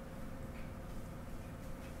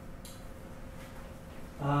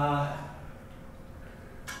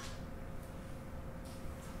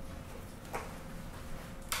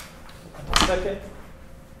 Second.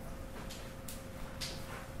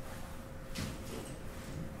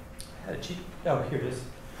 I had a cheat. Oh, here it is.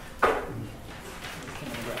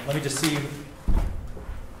 Let me just see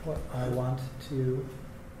what I want to.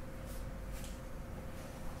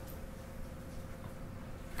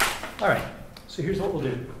 All right, so here's what we'll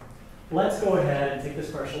do. Let's go ahead and take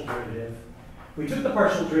this partial derivative. We took the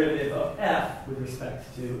partial derivative of f with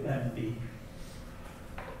respect to m and b.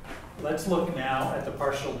 Let's look now at the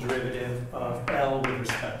partial derivative of L with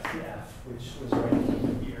respect to F, which was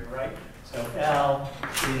right here, right? So L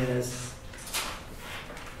is,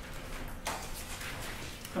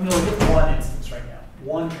 I'm going to look at one instance right now,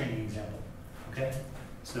 one training example, okay?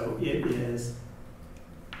 So it is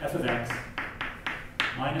f of x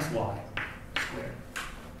minus y squared.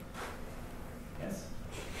 Yes?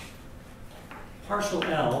 Partial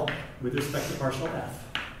L with respect to partial F.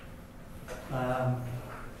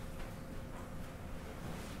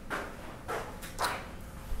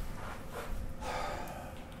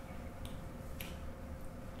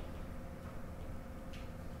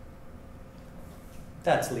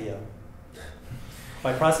 That's Leo.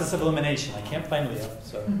 By process of elimination, I can't find Leo,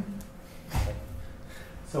 so. Okay.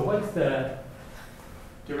 So what's the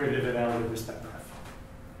derivative of L with respect to F?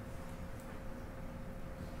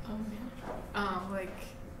 Like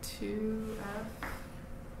 2f,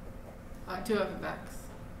 2f of x.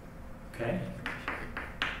 Okay.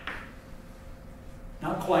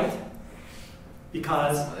 Not quite,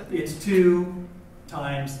 because it's 2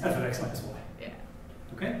 times f of x minus y. Yeah.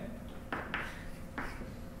 Okay?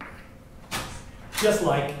 Just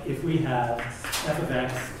like if we have f of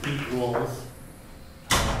x equals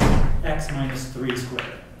x minus 3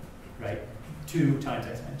 squared, right? 2 times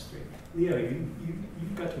x minus 3. Leo, you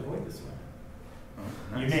got to avoid this one. Oh,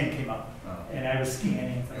 nice. Your name came up, and I was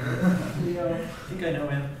scanning. It's like, Leo, I think I know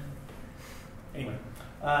him. Anyway,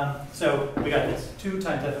 so we got this 2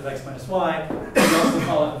 times f of x minus y. We also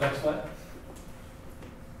call f of x what?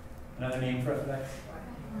 Another name for f of x?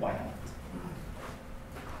 Y.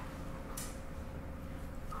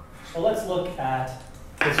 So let's look at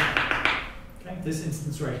this one. Okay, this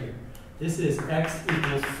instance right here. This is x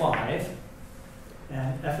equals 5,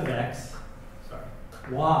 and f of x,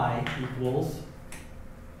 y equals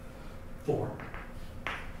 4.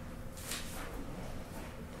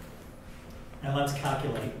 And let's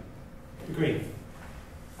calculate the gradient.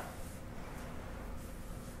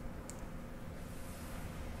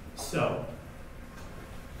 So,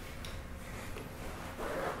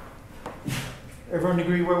 everyone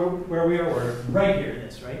agree where we are? We're right here in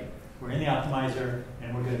this, right? We're in the optimizer,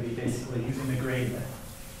 and we're going to be basically using the gradient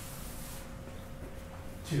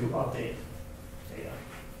to update data.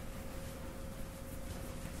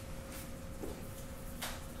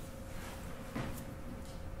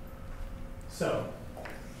 So,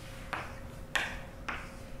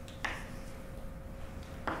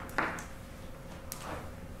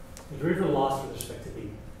 the derivative of loss with respect to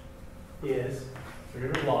B is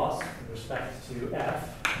derivative of loss with respect to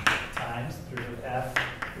F times the derivative of F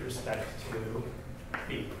with respect to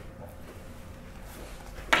B.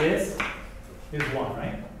 This is 1,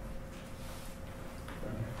 right?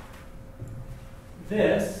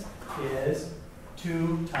 This is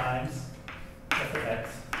 2 times f of x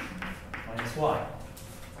minus y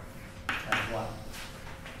times 1.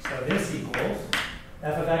 So this equals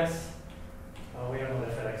f of x, we don't know what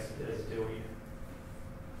f of x is, do we?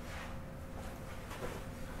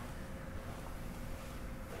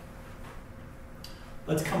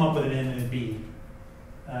 Let's come up with an n and a b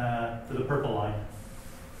for the purple line.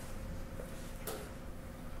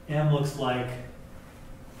 M looks like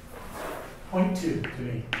 0.2 to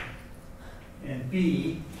me. And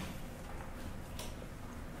B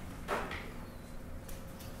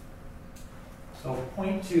so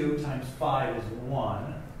 0.2 times 5 is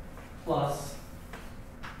 1 plus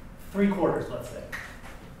 3/4, let's say.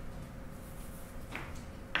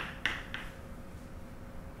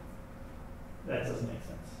 That doesn't make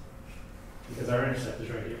sense because our intercept is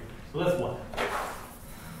right here. So that's 1.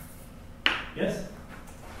 Yes?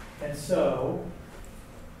 And so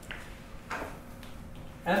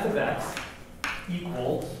f of x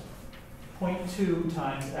equals 0.2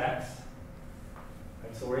 times x.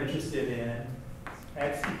 Right, so we're interested in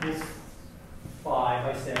x equals 5,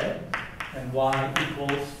 I said, and y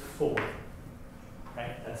equals 4.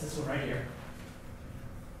 Right? That's this one right here.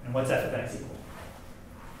 And what's f of x equal?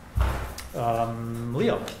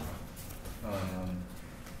 Leo.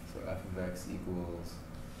 So f of x equals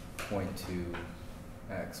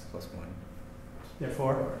 0.2x plus 1.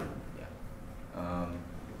 Therefore? Yeah.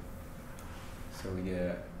 So we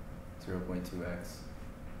get 0.2x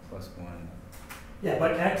plus 1. Yeah,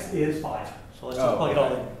 but x is 5. So let's just plug it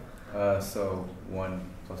all in. So 1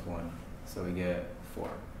 plus 1. So we get 4.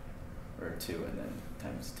 Or 2 and then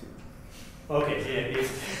times 2. Okay, yeah,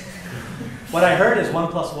 what I heard is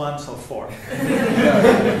 1 plus 1, so 4.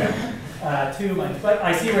 2 minus, but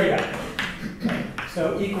I see where you're at. Right.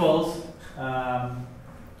 So equals 4,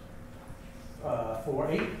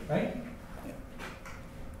 8, right? Yeah.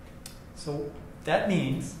 So that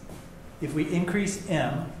means if we increase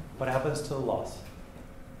m, what happens to the loss?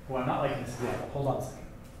 Well, I'm not liking this example. Hold on a second.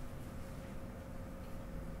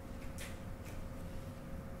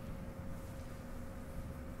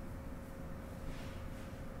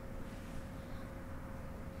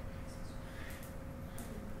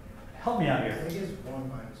 Help me out here. I think it's 1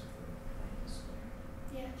 minus 4.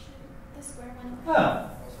 Yeah, the square one. Oh,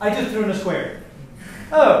 I just threw in a square.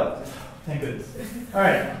 Oh, thank goodness. All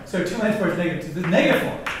right, so 2 minus 4 is negative 2. This is negative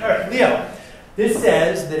 4. All right, Leo. This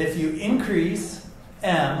says that if you increase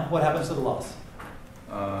m, what happens to the loss?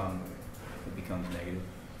 It becomes negative.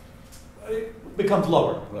 It becomes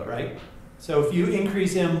lower, right? So if you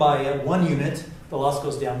increase m by 1 unit, the loss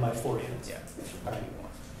goes down by 4 units. Yeah. All right.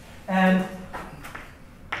 And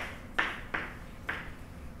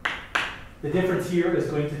the difference here is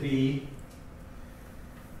going to be,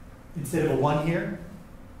 instead of a 1 here,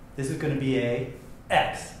 this is going to be a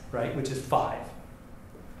x, right, which is 5.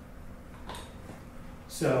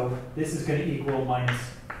 So this is going to equal minus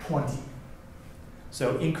 20.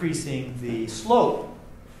 So increasing the slope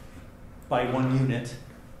by 1 unit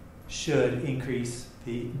should decrease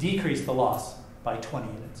the loss by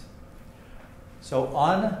 20 units. So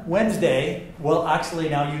on Wednesday, we'll actually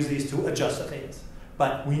now use these to adjust the thetas.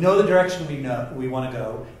 But we know the direction we want to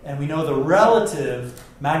go, and we know the relative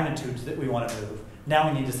magnitudes that we want to move. Now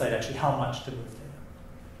we need to decide actually how much to move theta.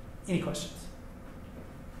 Any questions?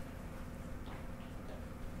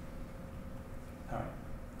 All right.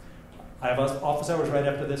 I have office hours right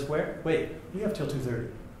after this. Where? Wait, we have till 2:30.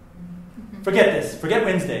 Forget this. Forget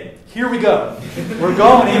Wednesday. Here we go. We're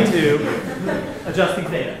going into adjusting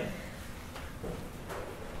theta.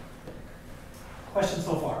 Questions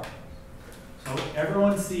so far? So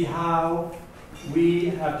everyone see how we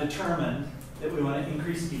have determined that we want to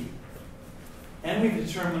increase b. And we've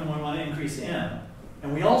determined we want to increase m.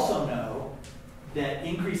 And we also know that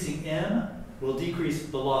increasing m will decrease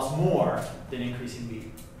the loss more than increasing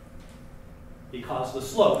b, because the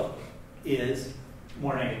slope is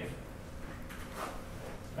more negative.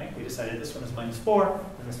 Right? We decided this one is minus 4,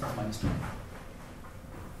 and this one is minus 2.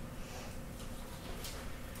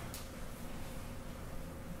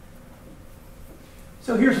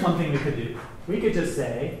 So here's one thing we could do. We could just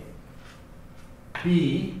say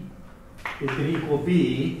b is going to equal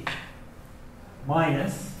b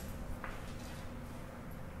minus,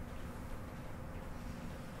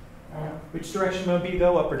 which direction will b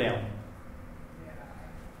go, up or down?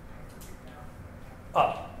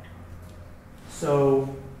 Up.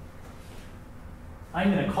 So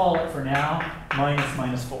I'm going to call it for now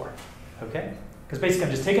minus 4. Okay? Because basically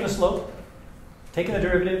I'm just taking the slope, taking the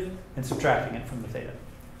derivative, and subtracting it from the theta.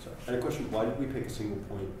 So, and a question, why did we pick a single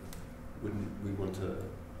point? Wouldn't we want to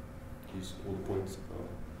use all the points?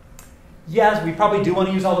 Yes, we probably do want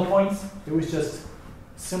to use all the points. It was just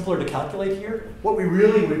simpler to calculate here. What we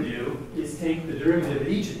really would do is take the derivative of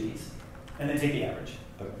each of these and then take the average.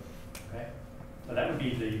 Okay? So that would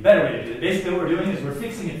be the better way to do it. Basically what we're doing is we're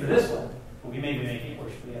fixing it for this one, but we may be making it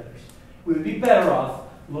worse for the others. We would be better off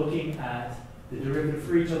looking at the derivative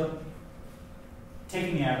for each of them,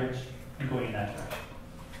 taking the average, and going in that direction.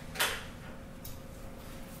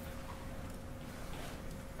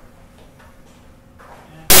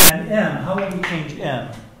 And m, how would we change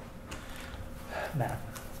m? Math.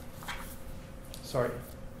 Sorry,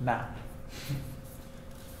 math.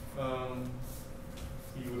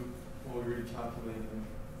 You would already calculate them.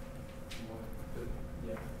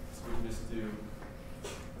 Yeah, so we can just do,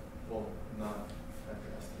 well, not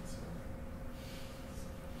factor estimates.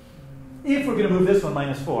 If we're going to move this one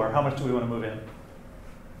minus 4, how much do we want to move in?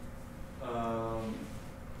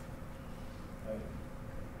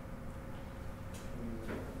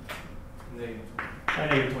 By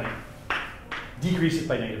negative 20. Decrease it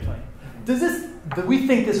by negative 20. Do we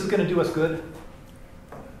think this is going to do us good?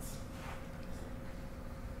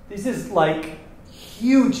 This is like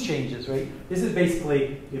huge changes, right? This is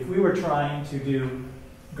basically, if we were trying to do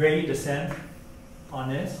gradient descent on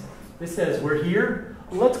this, this says we're here,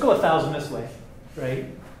 let's go 1,000 this way, right?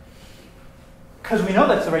 Because we know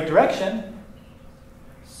that's the right direction.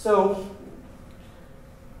 So,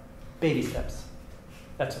 baby steps.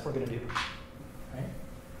 That's what we're going to do, right?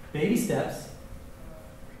 Baby steps.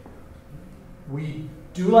 We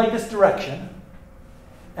do like this direction,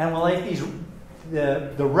 and we like these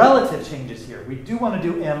the relative changes here. We do want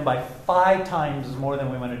to do M by 5 times more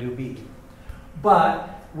than we want to do B. But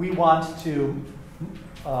we want to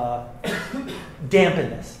dampen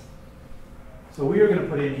this. So we are going to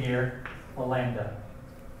put in here a lambda.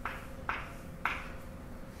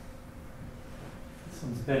 This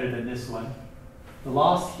one's better than this one. The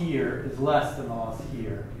loss here is less than the loss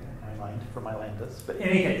here in my mind for my lambdas. But in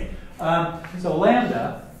any case, so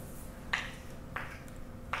lambda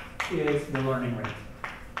is the learning rate.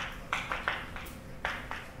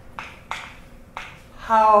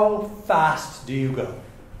 How fast do you go?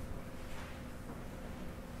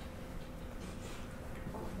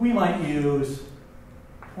 We might use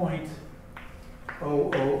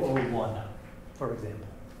 0.0001, for example.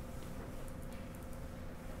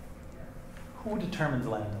 Who determines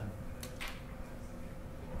lambda?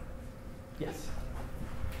 Yes.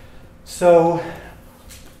 So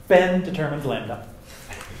Ben determines lambda.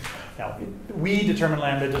 Now, we determine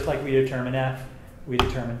lambda just like we determine f. We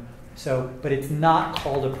determine. So, but it's not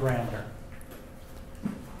called a parameter.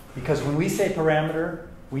 Because when we say parameter,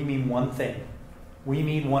 we mean one thing. We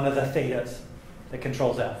mean one of the thetas that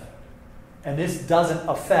controls f. And this doesn't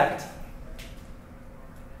affect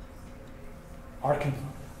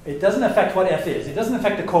it doesn't affect what f is. It doesn't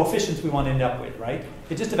affect the coefficients we want to end up with, right?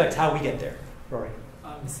 It just affects how we get there. Rory.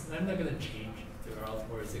 Is lambda going to change throughout,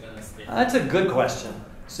 or is it going to stay? That's a good question.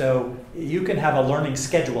 So you can have a learning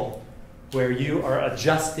schedule where you are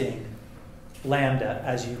adjusting lambda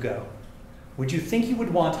as you go. Would you think you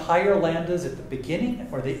would want higher lambdas at the beginning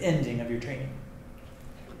or the ending of your training?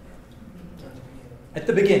 At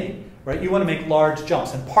the beginning, right? You want to make large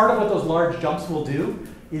jumps. And part of what those large jumps will do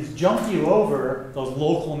is jump you over those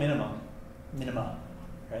local minima,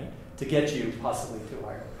 right? To get you possibly to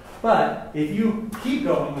higher. But if you keep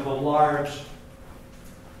going with a large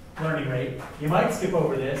learning rate, you might skip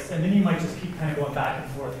over this, and then you might just keep kind of going back and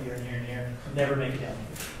forth here and here and here, and never make it down.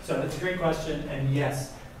 So that's a great question, and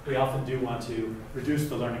yes, we often do want to reduce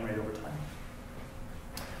the learning rate over time.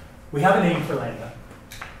 We have a name for lambda.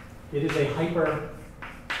 It is a hyperparameter.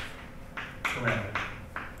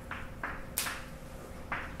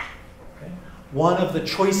 Okay? One of the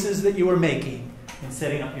choices that you are making in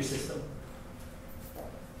setting up your system.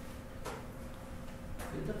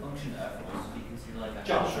 Could the function f also be considered like a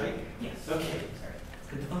Josh, right? Yes. Okay. Sorry.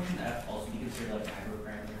 Could the function f also be considered like a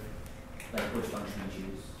hyperparameter? Like which function you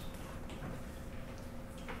choose?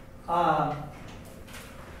 I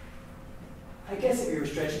guess if you were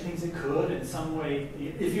stretching things, it could in some way.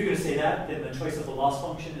 If you're going to say that, then the choice of the loss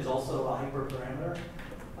function is also a hyperparameter.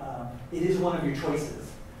 It is one of your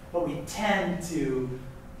choices, but we tend to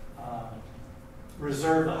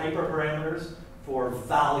reserve the hyperparameters for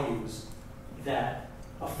values that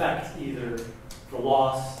affect either the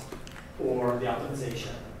loss or the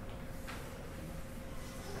optimization.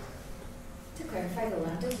 To clarify, the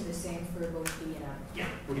lambdas are the same for both B and M. Yeah,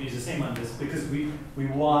 we're going to use the same lambdas because we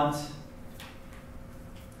want.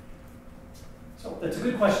 So that's a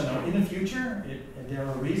good question, though. In the future, there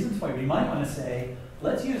are reasons why we might want to say,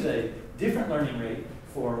 let's use a different learning rate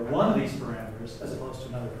for one of these parameters as opposed to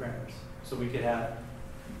another parameters. So we could have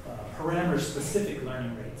parameter-specific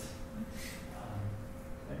learning rates.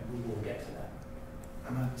 And we will get to that.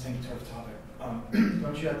 I'm not saying it's off topic.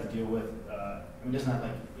 Don't you have to deal with, doesn't that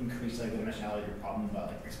like increase like the dimensionality of your problem about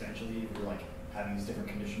like exponentially if you're like having these different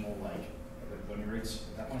conditional like learning rates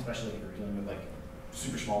at that point, especially if you're dealing with like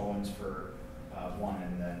super small ones for one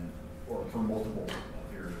and then, or for multiple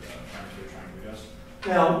of your parameters you're trying to adjust?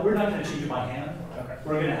 Well, we're not going to change it by hand. Okay.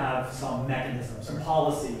 We're going to have some mechanism, some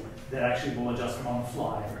policy that actually will adjust them on the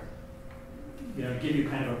fly. You know, give you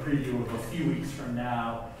kind of a preview of a few weeks from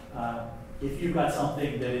now. If you've got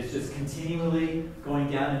something that is just continually going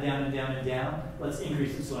down and down and down and down, let's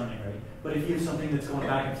increase its learning rate. But if you have something that's going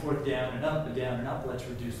back and forth, down and up and down and up, let's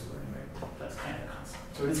reduce the learning rate. That's kind of the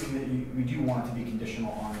concept. So it is we do want it to be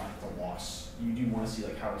conditional on like the loss. You do want to see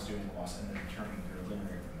like how it's doing the loss and then determine your learning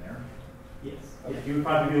rate from there. Yes. Okay. Yeah, you would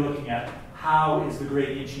probably be looking at how is the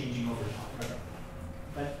gradient changing over time.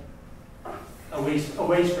 But a ways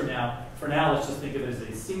from now. For now, let's just think of it as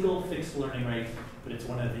a single fixed learning rate, but it's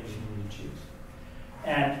one of the things you need to choose.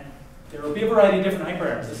 And there will be a variety of different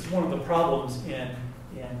hyperparameters. This is one of the problems in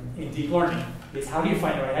deep learning. is how do you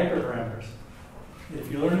find the right hyperparameters? If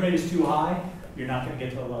your learning rate is too high, you're not going to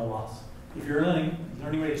get to a low loss. If your learning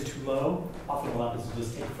rate is too low, often the levels will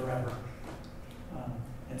just take forever.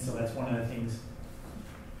 And so that's one of the things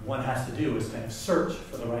one has to do is kind of search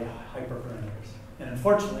for the right hyperparameters. And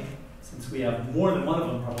unfortunately, since we have more than one of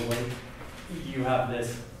them probably, you have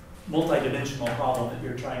this multidimensional problem that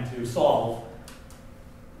you're trying to solve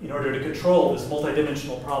in order to control this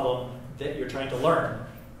multidimensional problem that you're trying to learn.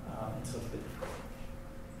 And so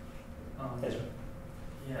Ezra.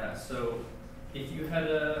 Yeah, so if you had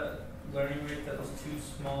a learning rate that was too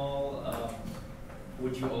small,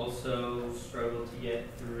 would you also struggle to get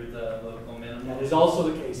through the local minimum? That is also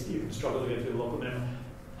the case. You can struggle to get through the local minimum.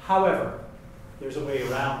 However, there's a way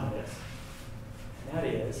around this. And that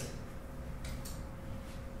is,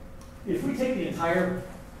 if we take the entire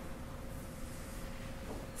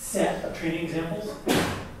set of training examples, I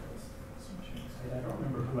don't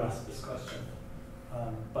remember who asked this question,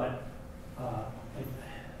 but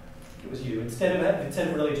it was you. Instead of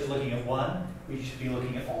really just looking at one, we should be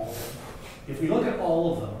looking at all of them. If we look at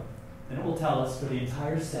all of them, then it will tell us for the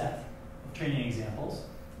entire set of training examples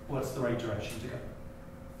what's the right direction to go.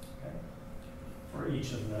 Okay? For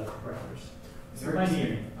each of the parameters. Is there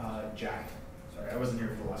Jack? Sorry, I wasn't here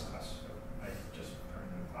for the last class, so I just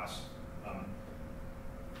turned into class.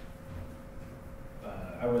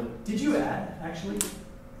 Did you add, actually?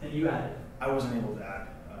 And you added? I wasn't able to add.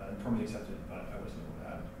 Permit accepted, but I wasn't able to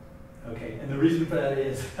add. Okay, and the reason for that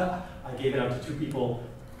is I gave it out to 2 people,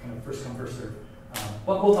 kind of first come, first serve.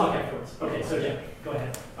 But we'll talk afterwards. Okay, so yeah, go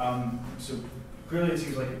ahead. So clearly it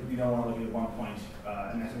seems like we don't want to look at one point,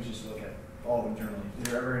 and I think we should just look at all of them generally. Is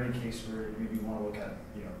there ever any case where maybe you want to look at,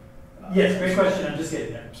 yes, great question. I'm just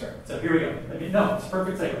getting there. Sorry. So here we go. No, it's a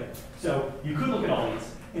perfect segue. So you could look at all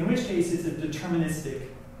these, in which case it's a deterministic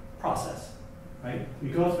process, right? We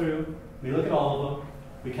go through, we look at all of them,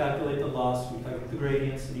 we calculate the loss, we calculate the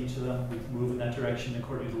gradients in each of them, we move in that direction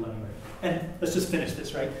according to the learning rate. And let's just finish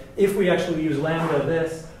this, right? If we actually use lambda of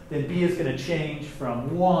this, then B is going to change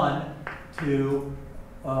from 1 to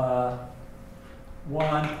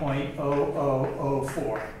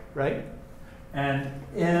 1.0004, right? And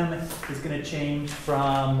M is going to change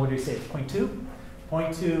from, what do you say, 0.2?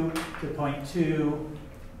 0.2 to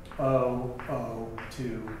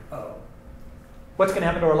 0.20020. What's going to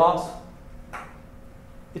happen to our loss?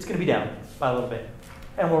 It's going to be down by a little bit.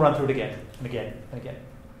 And we'll run through it again and again and again.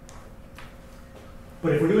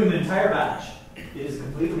 But if we're doing the entire batch, it is a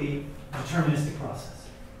completely deterministic process.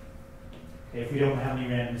 Okay, if we don't have any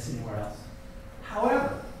randomness anywhere else.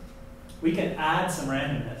 However, we can add some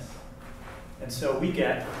randomness. And so we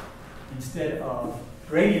get, instead of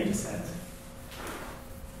gradient descent,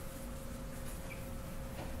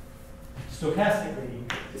 stochastic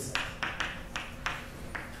gradient descent.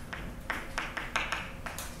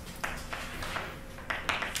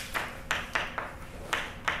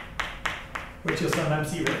 Which you'll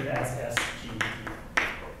sometimes see written as SGP.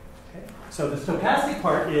 Okay? So the stochastic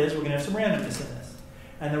part is we're going to have some randomness in this.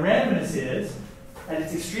 And the randomness is, at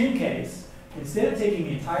its extreme case, instead of taking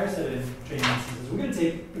the entire set of training instances, we're going to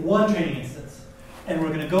take one training instance. And we're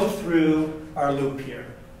going to go through our loop here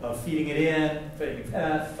of feeding it in, finding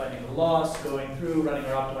F, finding the loss, going through, running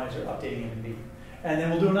our optimizer, updating M and B. And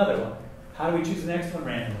then we'll do another one. How do we choose the next one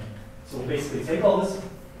randomly? So we'll basically take all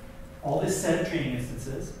this set of training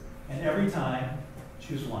instances, and every time,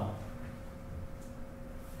 choose one.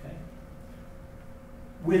 Okay?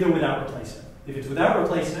 With or without replacement. If it's without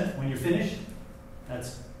replacement, when you're finished,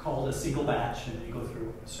 that's called a single batch, and then you go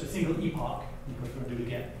through a single epoch, you go through and do it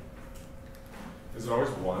again. Is it always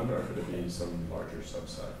one, or could it be some larger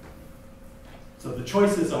subset? So the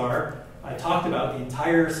choices are, I talked about the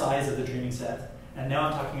entire size of the training set, and now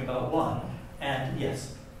I'm talking about one. And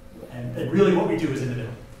yes, and really what we do is in the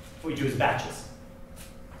middle. What we do is batches.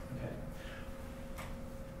 Okay.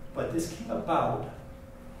 But this came about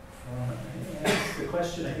from the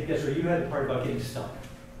question, I think, Ezra, you had the part about getting stuck.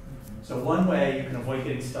 So one way you can avoid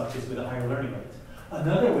getting stuck is with a higher learning rate.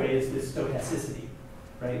 Another way is this stochasticity,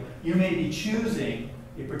 right? You may be choosing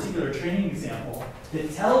a particular training example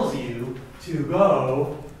that tells you to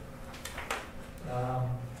go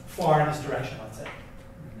far in this direction, let's say.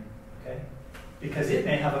 Okay? Because it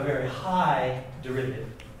may have a very high derivative.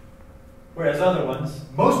 Whereas other ones,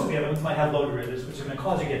 most of the other ones might have low derivatives, which are going to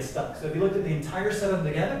cause you to get stuck. So if you looked at the entire set of them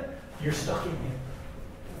together, you're stuck in here.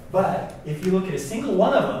 But if you look at a single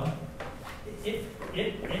one of them, it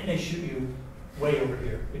may shoot you way over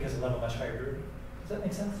here because it'll have a much higher derivative. Does that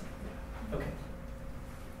make sense? Okay.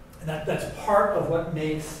 And that's part of what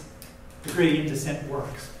makes the gradient descent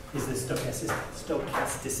works, is this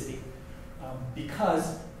stochasticity.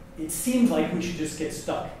 Because it seems like we should just get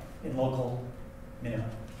stuck in local minima.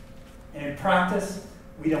 And in practice,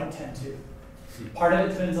 we don't tend to. Part of it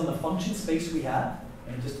depends on the function space we have,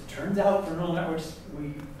 and it just turns out for neural networks,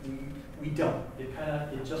 we don't.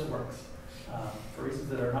 It just works for reasons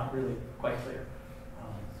that are not really quite clear.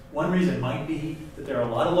 One reason might be that there are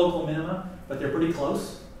a lot of local minima, but they're pretty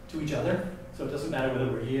close to each other, so it doesn't matter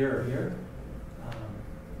whether we're here or here.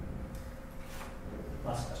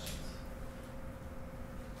 Last questions.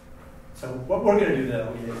 So what we're going to do,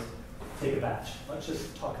 though, is take a batch. Let's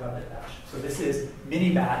just talk about that batch. So this is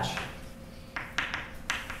mini batch.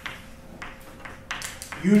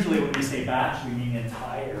 Usually when we say batch, we mean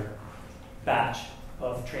entire batch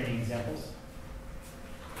of training examples.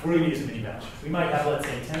 We're going to use a mini batch. We might have, let's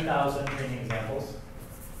say, 10,000 training examples.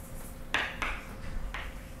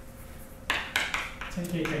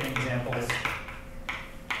 10K training examples.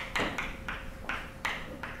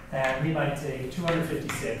 And we might take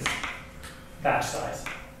 256 batch size.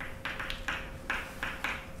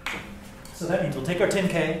 So that means we'll take our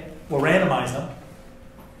 10K, we'll randomize them,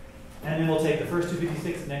 and then we'll take the first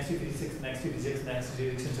 256, the next 256, the next 256, the next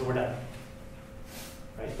 256 until we're done.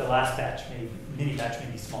 Right? The last batch, mini batch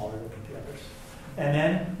may be smaller than the others. And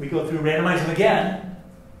then we go through, randomize them again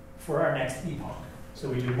for our next epoch. So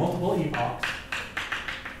we do multiple epochs,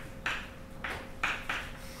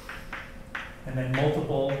 and then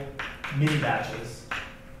multiple mini batches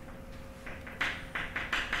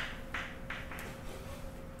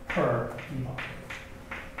per epoch.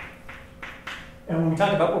 And when we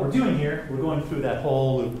talk about what we're doing here, we're going through that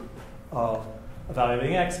whole loop of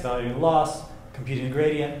evaluating x, evaluating the loss, computing the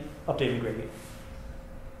gradient, updating the gradient.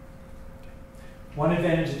 One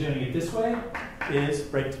advantage of doing it this way is,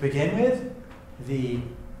 right to begin with, the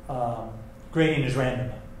gradient is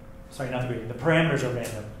random. Sorry, not the gradient, the parameters are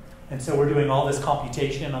random. And so we're doing all this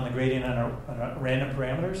computation on the gradient on our random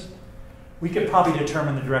parameters. We could probably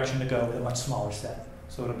determine the direction to go with a much smaller set.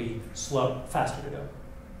 So it'll be faster to go.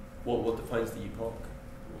 What defines the epoch?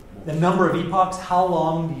 The number of epochs, how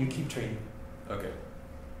long do you keep training? Okay.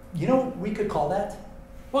 You know what we could call that?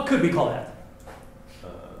 What could we call that?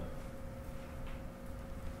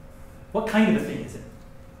 What kind of a thing is it?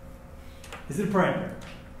 Is it a parameter?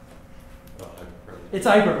 Hyperparameter. It's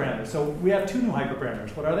a hyperparameter. So we have two new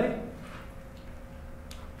hyperparameters. What are they?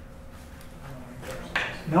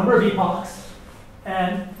 Number of epochs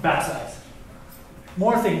and batch size.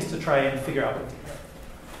 More things to try and figure out what to do.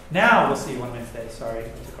 Now we'll see you on Wednesday. Sorry, I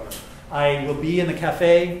took over. I will be in the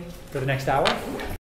cafe for the next hour.